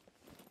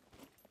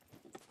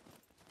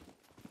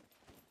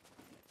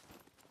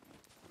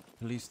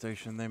 Police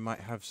station, they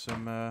might have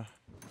some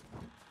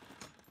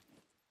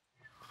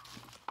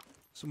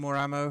more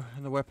ammo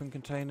in the weapon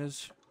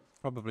containers.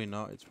 Probably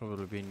not, it's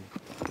probably been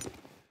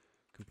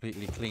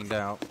completely cleaned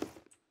out.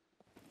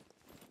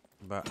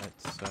 But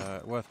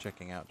it's worth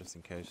checking out just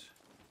in case.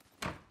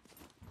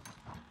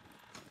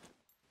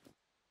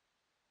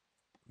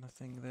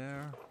 Nothing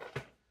there.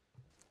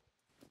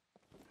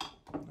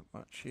 Not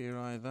much here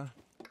either.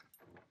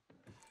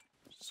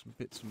 Some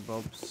bits and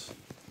bobs.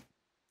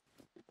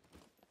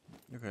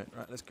 Okay,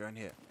 right, let's go in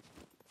here.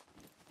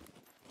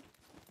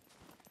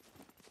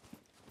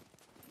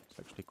 It's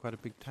actually quite a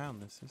big town,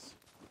 this is.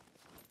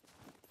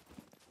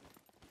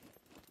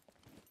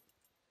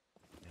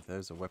 Yeah,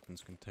 those are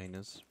weapons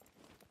containers.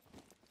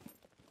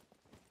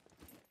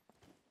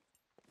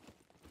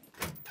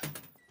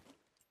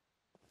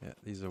 Yeah,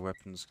 these are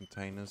weapons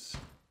containers.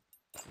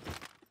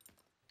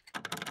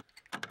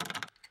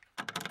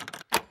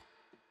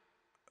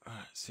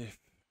 Let's see if...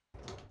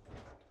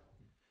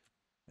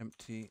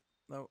 Empty.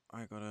 No,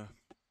 I gotta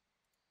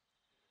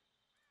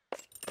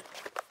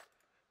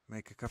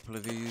make a couple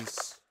of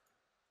these.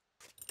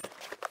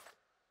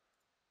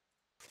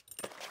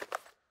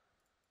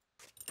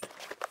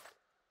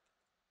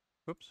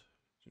 Whoops,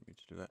 didn't mean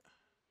to do that.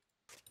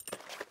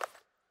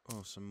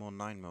 Oh, some more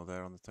 9mm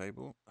there on the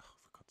table. Oh,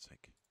 for God's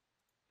sake.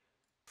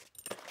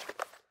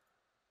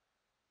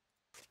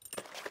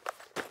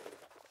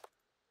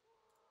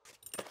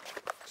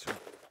 So,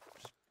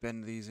 just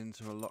bend these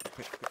into a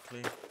lockpick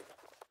quickly.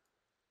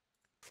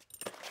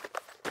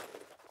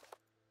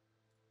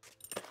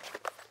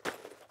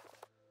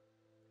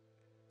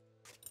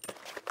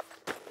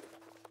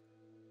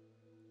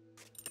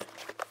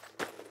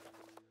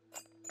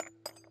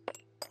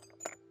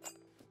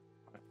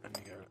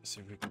 Let's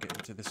see if we can get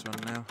into this one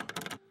now.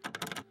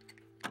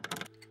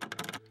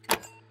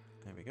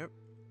 There we go.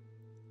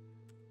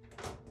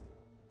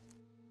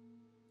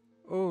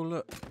 Oh,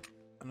 look.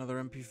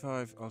 Another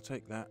MP5. I'll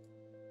take that.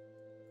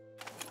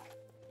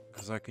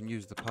 Because I can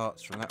use the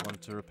parts from that one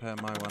to repair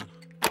my one.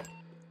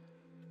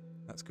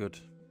 That's good.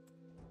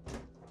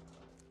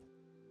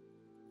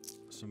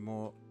 Some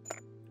more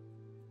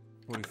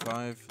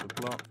 45 for the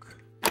block.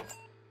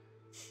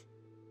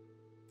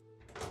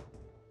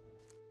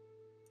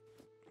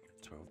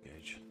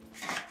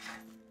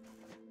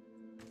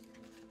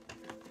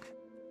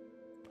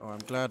 Oh, I'm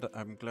glad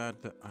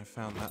that I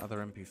found that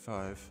other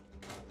MP5.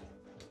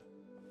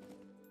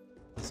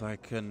 As I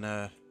can,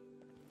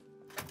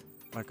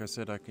 like I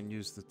said, I can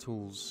use the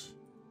tools.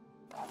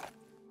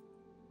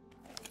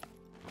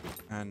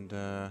 And,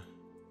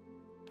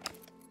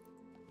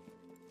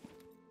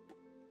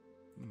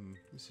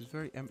 this is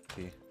very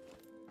empty.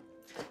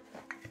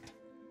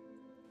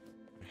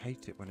 I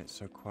hate it when it's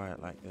so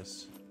quiet like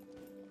this.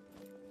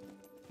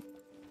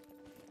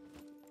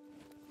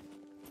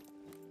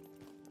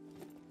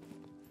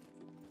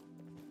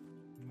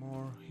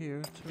 More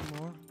here, 2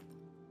 more.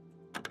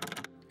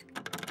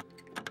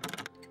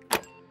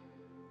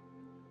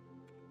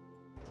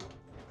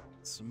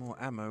 Some more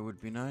ammo would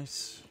be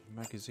nice.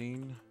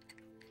 Magazine.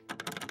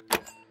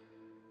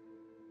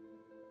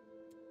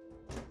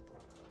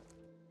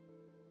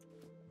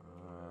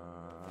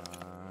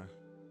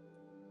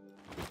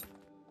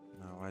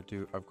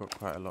 No, I've got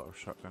quite a lot of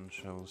shotgun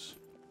shells.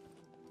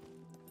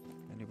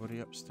 Anybody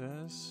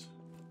upstairs?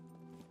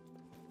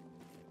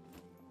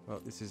 Well,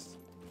 this is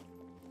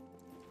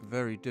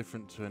very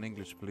different to an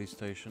English police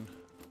station.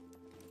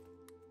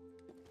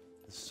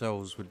 The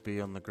cells would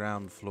be on the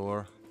ground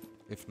floor,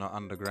 if not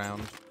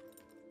underground.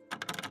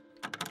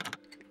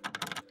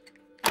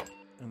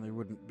 And they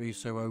wouldn't be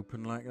so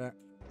open like that.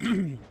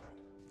 You'd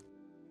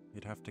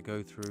have to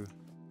go through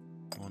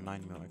more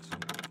 9mm, actually.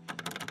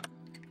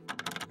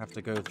 have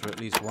to go through at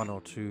least 1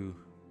 or 2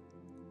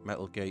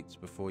 metal gates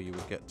before you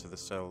would get to the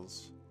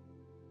cells.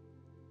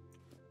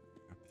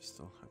 A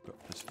pistol. I've got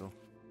a pistol.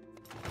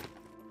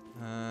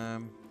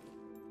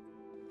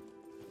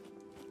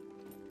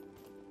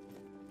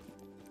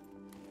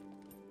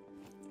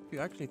 If you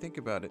actually think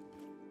about it,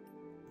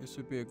 this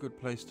would be a good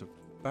place to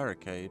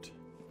barricade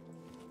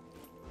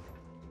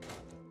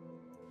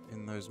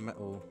in those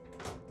metal,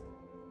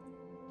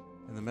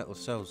 in the metal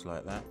cells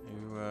like that.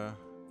 You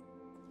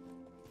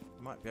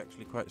might be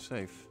actually quite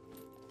safe.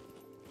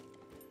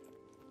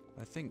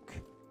 I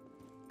think.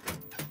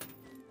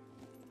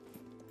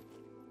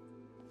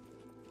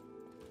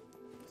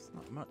 There's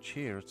not much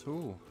here at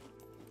all.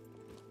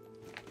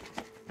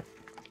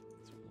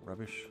 It's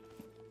rubbish.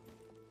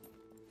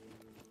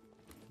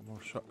 More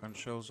shotgun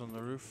shells on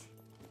the roof.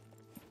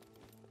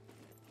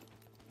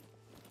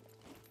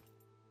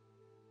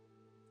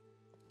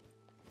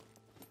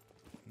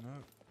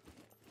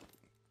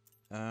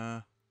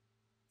 No.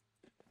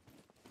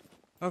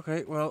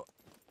 Okay, well,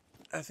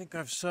 I think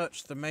I've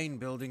searched the main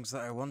buildings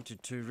that I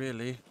wanted to,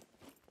 really.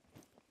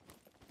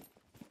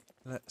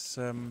 Let's,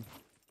 did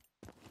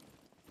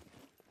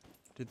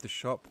the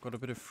shop, got a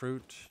bit of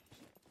fruit.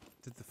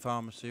 Did the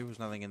pharmacy, was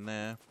nothing in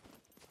there.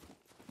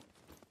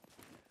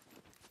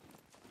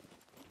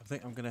 I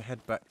think I'm going to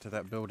head back to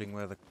that building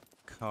where the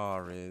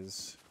car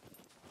is.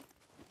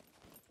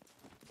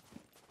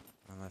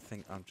 And I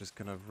think I'm just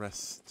going to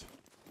rest.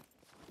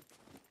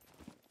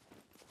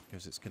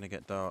 Because it's going to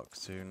get dark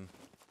soon.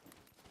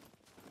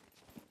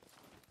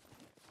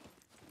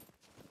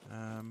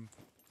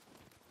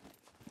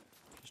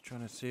 Just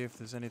trying to see if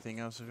there's anything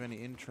else of any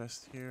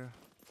interest here.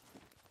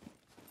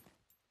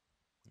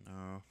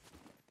 No.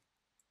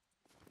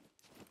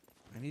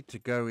 I need to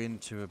go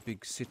into a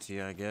big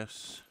city, I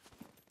guess.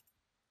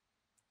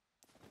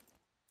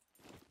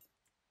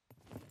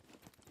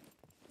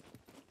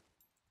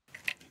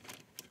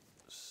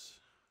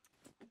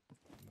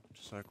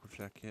 Motorcycle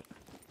jacket.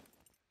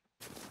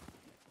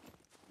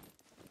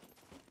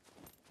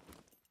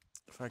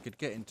 If I could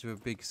get into a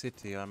big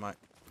city, I might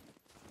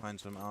find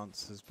some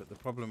answers, but the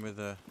problem with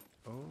a...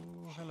 Oh,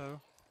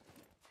 hello.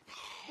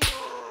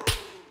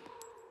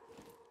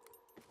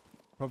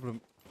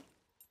 Problem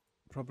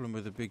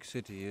with a big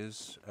city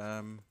is...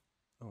 Oh,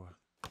 hello.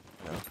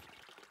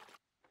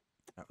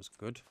 That was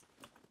good.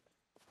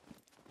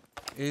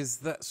 Is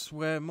that's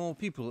where more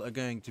people are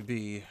going to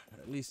be,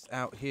 at least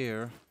out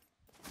here.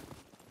 I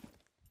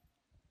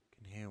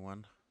can hear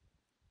one.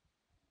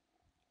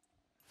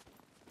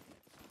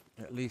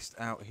 At least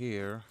out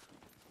here,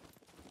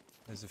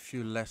 there's a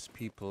few less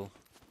people.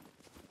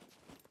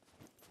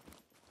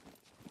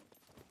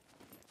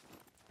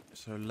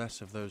 So less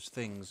of those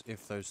things,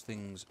 if those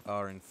things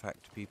are in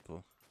fact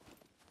people.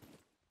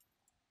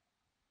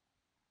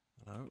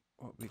 Hello,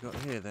 what we got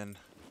here then?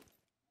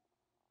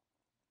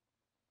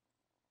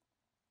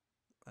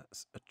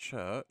 That's a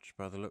church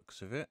by the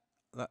looks of it.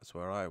 That's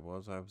where I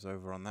was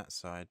over on that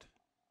side.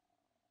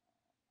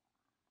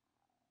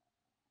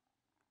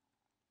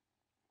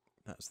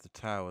 That's the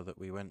tower that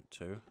we went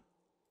to.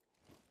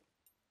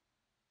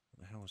 What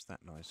the hell was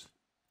that noise?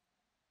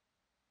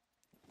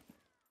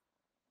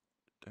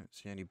 Don't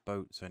see any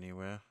boats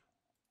anywhere.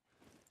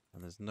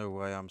 And there's no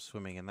way I'm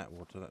swimming in that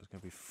water. That's going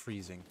to be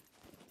freezing.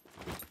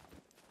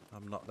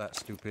 I'm not that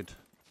stupid.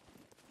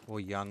 Or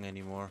young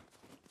anymore.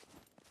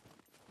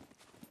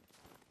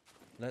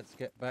 Let's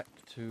get back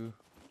to...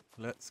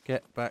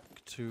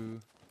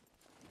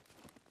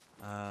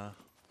 the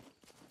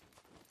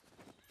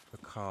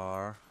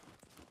car.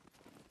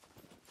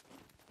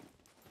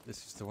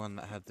 This is the one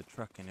that had the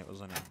truck in it,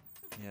 wasn't it?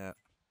 Yeah.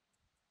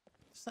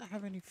 Does that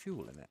have any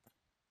fuel in it?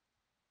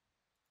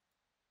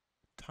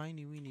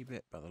 Tiny weeny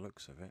bit by the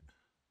looks of it.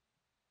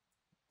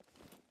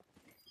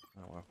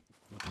 Oh well.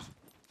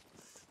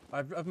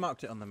 I've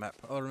marked it on the map.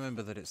 I'll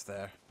remember that it's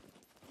there.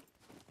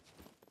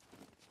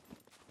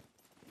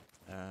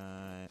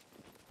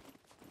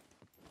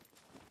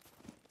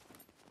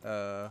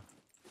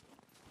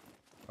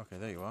 Okay,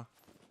 there you are.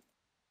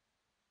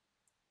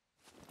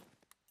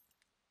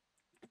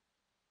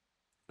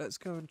 Let's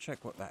go and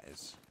check what that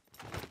is.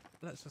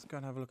 Let's just go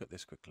and have a look at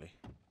this quickly.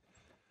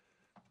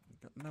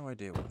 I've got no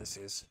idea what this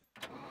is.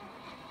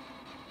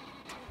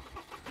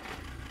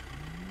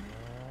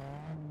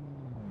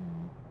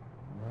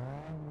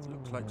 It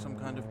looks like some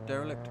kind of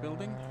derelict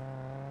building.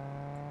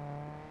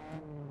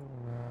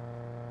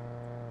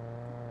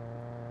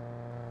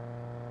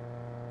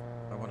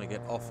 I want to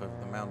get off of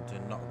the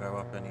mountain, not go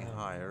up any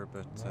higher,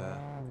 but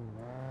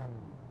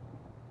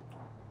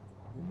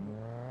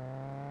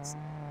it's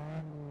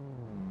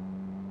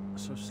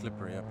so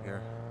slippery up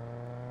here.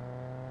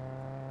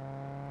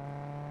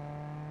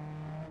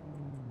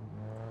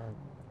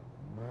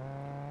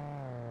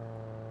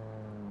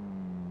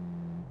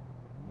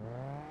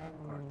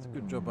 Alright, it's a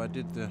good job I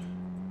did the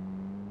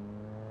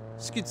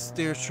skid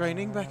steer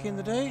training back in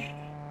the day.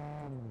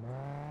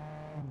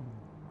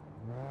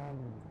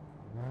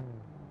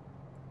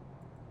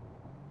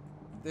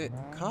 The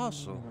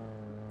castle.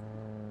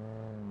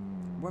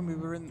 When we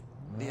were in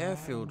the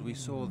airfield, we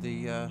saw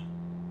the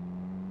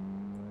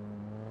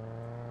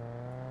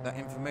that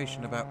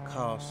information about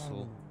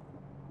castle.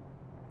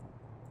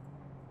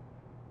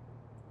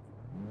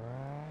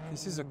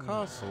 This is a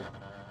castle.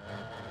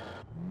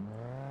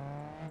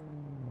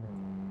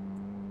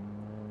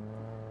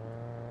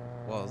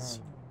 Was.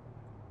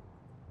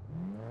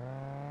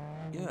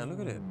 Yeah, look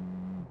at it.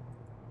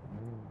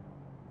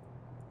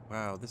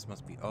 Wow, this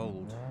must be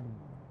old.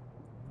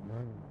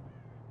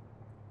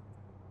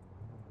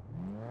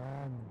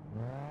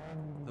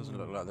 Doesn't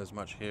look like there's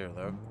much here,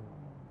 though.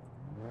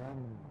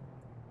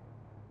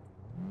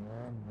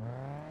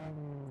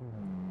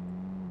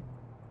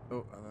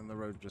 Oh, and then the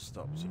road just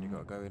stops and you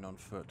gotta go in on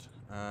foot.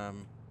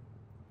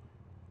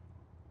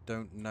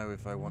 Don't know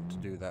if I want to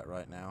do that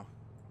right now.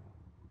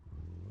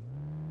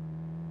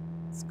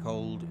 It's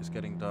cold, it's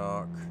getting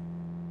dark.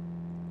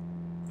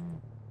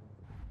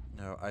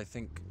 No, I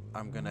think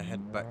I'm gonna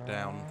head back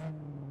down.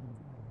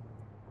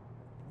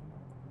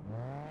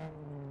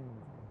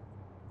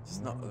 It's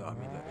not, I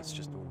mean, look, it's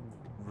just all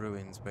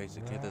ruins,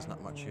 basically. There's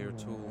not much here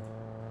at all.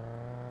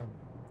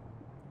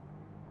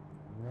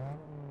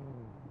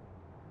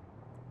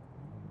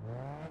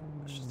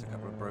 It's just a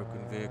couple of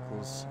broken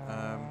vehicles.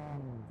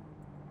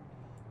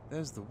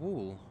 There's the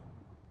wall.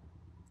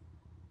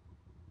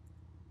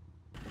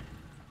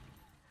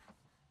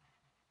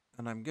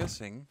 And I'm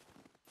guessing...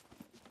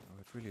 Oh,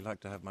 I'd really like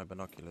to have my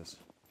binoculars.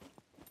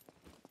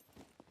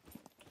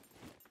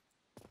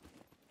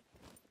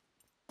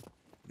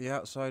 The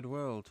outside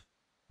world.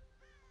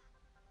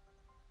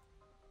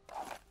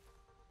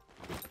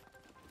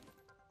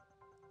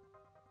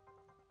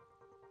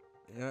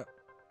 Yep.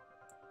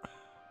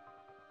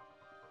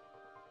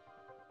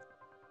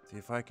 See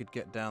if I could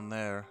get down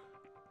there.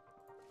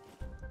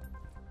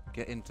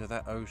 Get into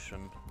that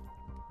ocean.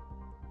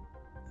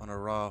 On a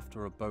raft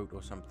or a boat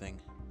or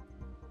something.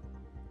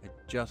 I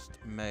just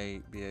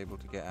may be able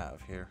to get out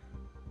of here.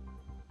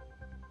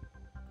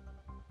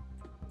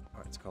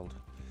 Oh, it's cold.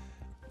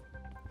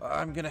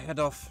 I'm gonna head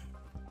off.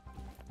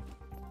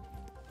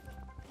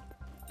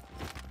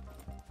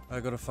 I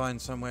gotta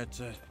find somewhere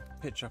to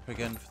pitch up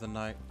again for the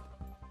night.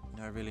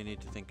 I really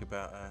need to think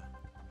about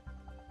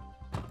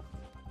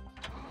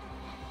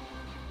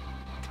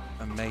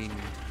a main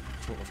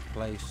sort of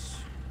place.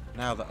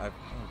 Now that I've...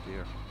 Oh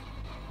dear.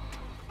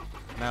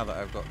 Now that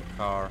I've got the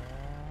car.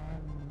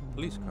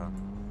 Police car.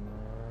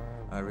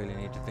 I really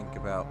need to think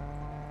about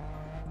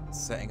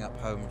setting up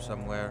home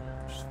somewhere.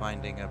 Just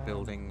finding a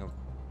building, a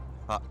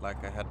hut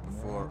like I had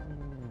before.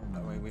 I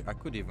mean, I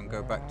could even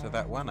go back to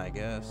that one, I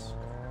guess.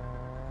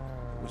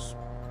 It was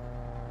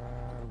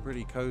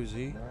pretty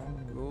cozy.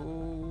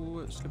 Oh,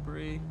 it's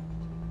slippery.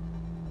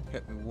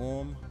 Kept me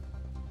warm.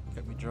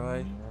 Kept me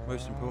dry.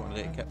 Most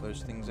importantly, it kept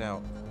those things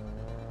out.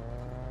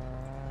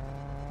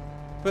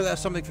 But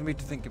that's something for me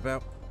to think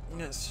about.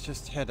 Let's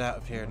just head out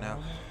of here now.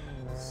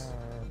 Let's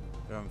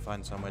go and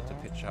find somewhere to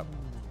pitch up.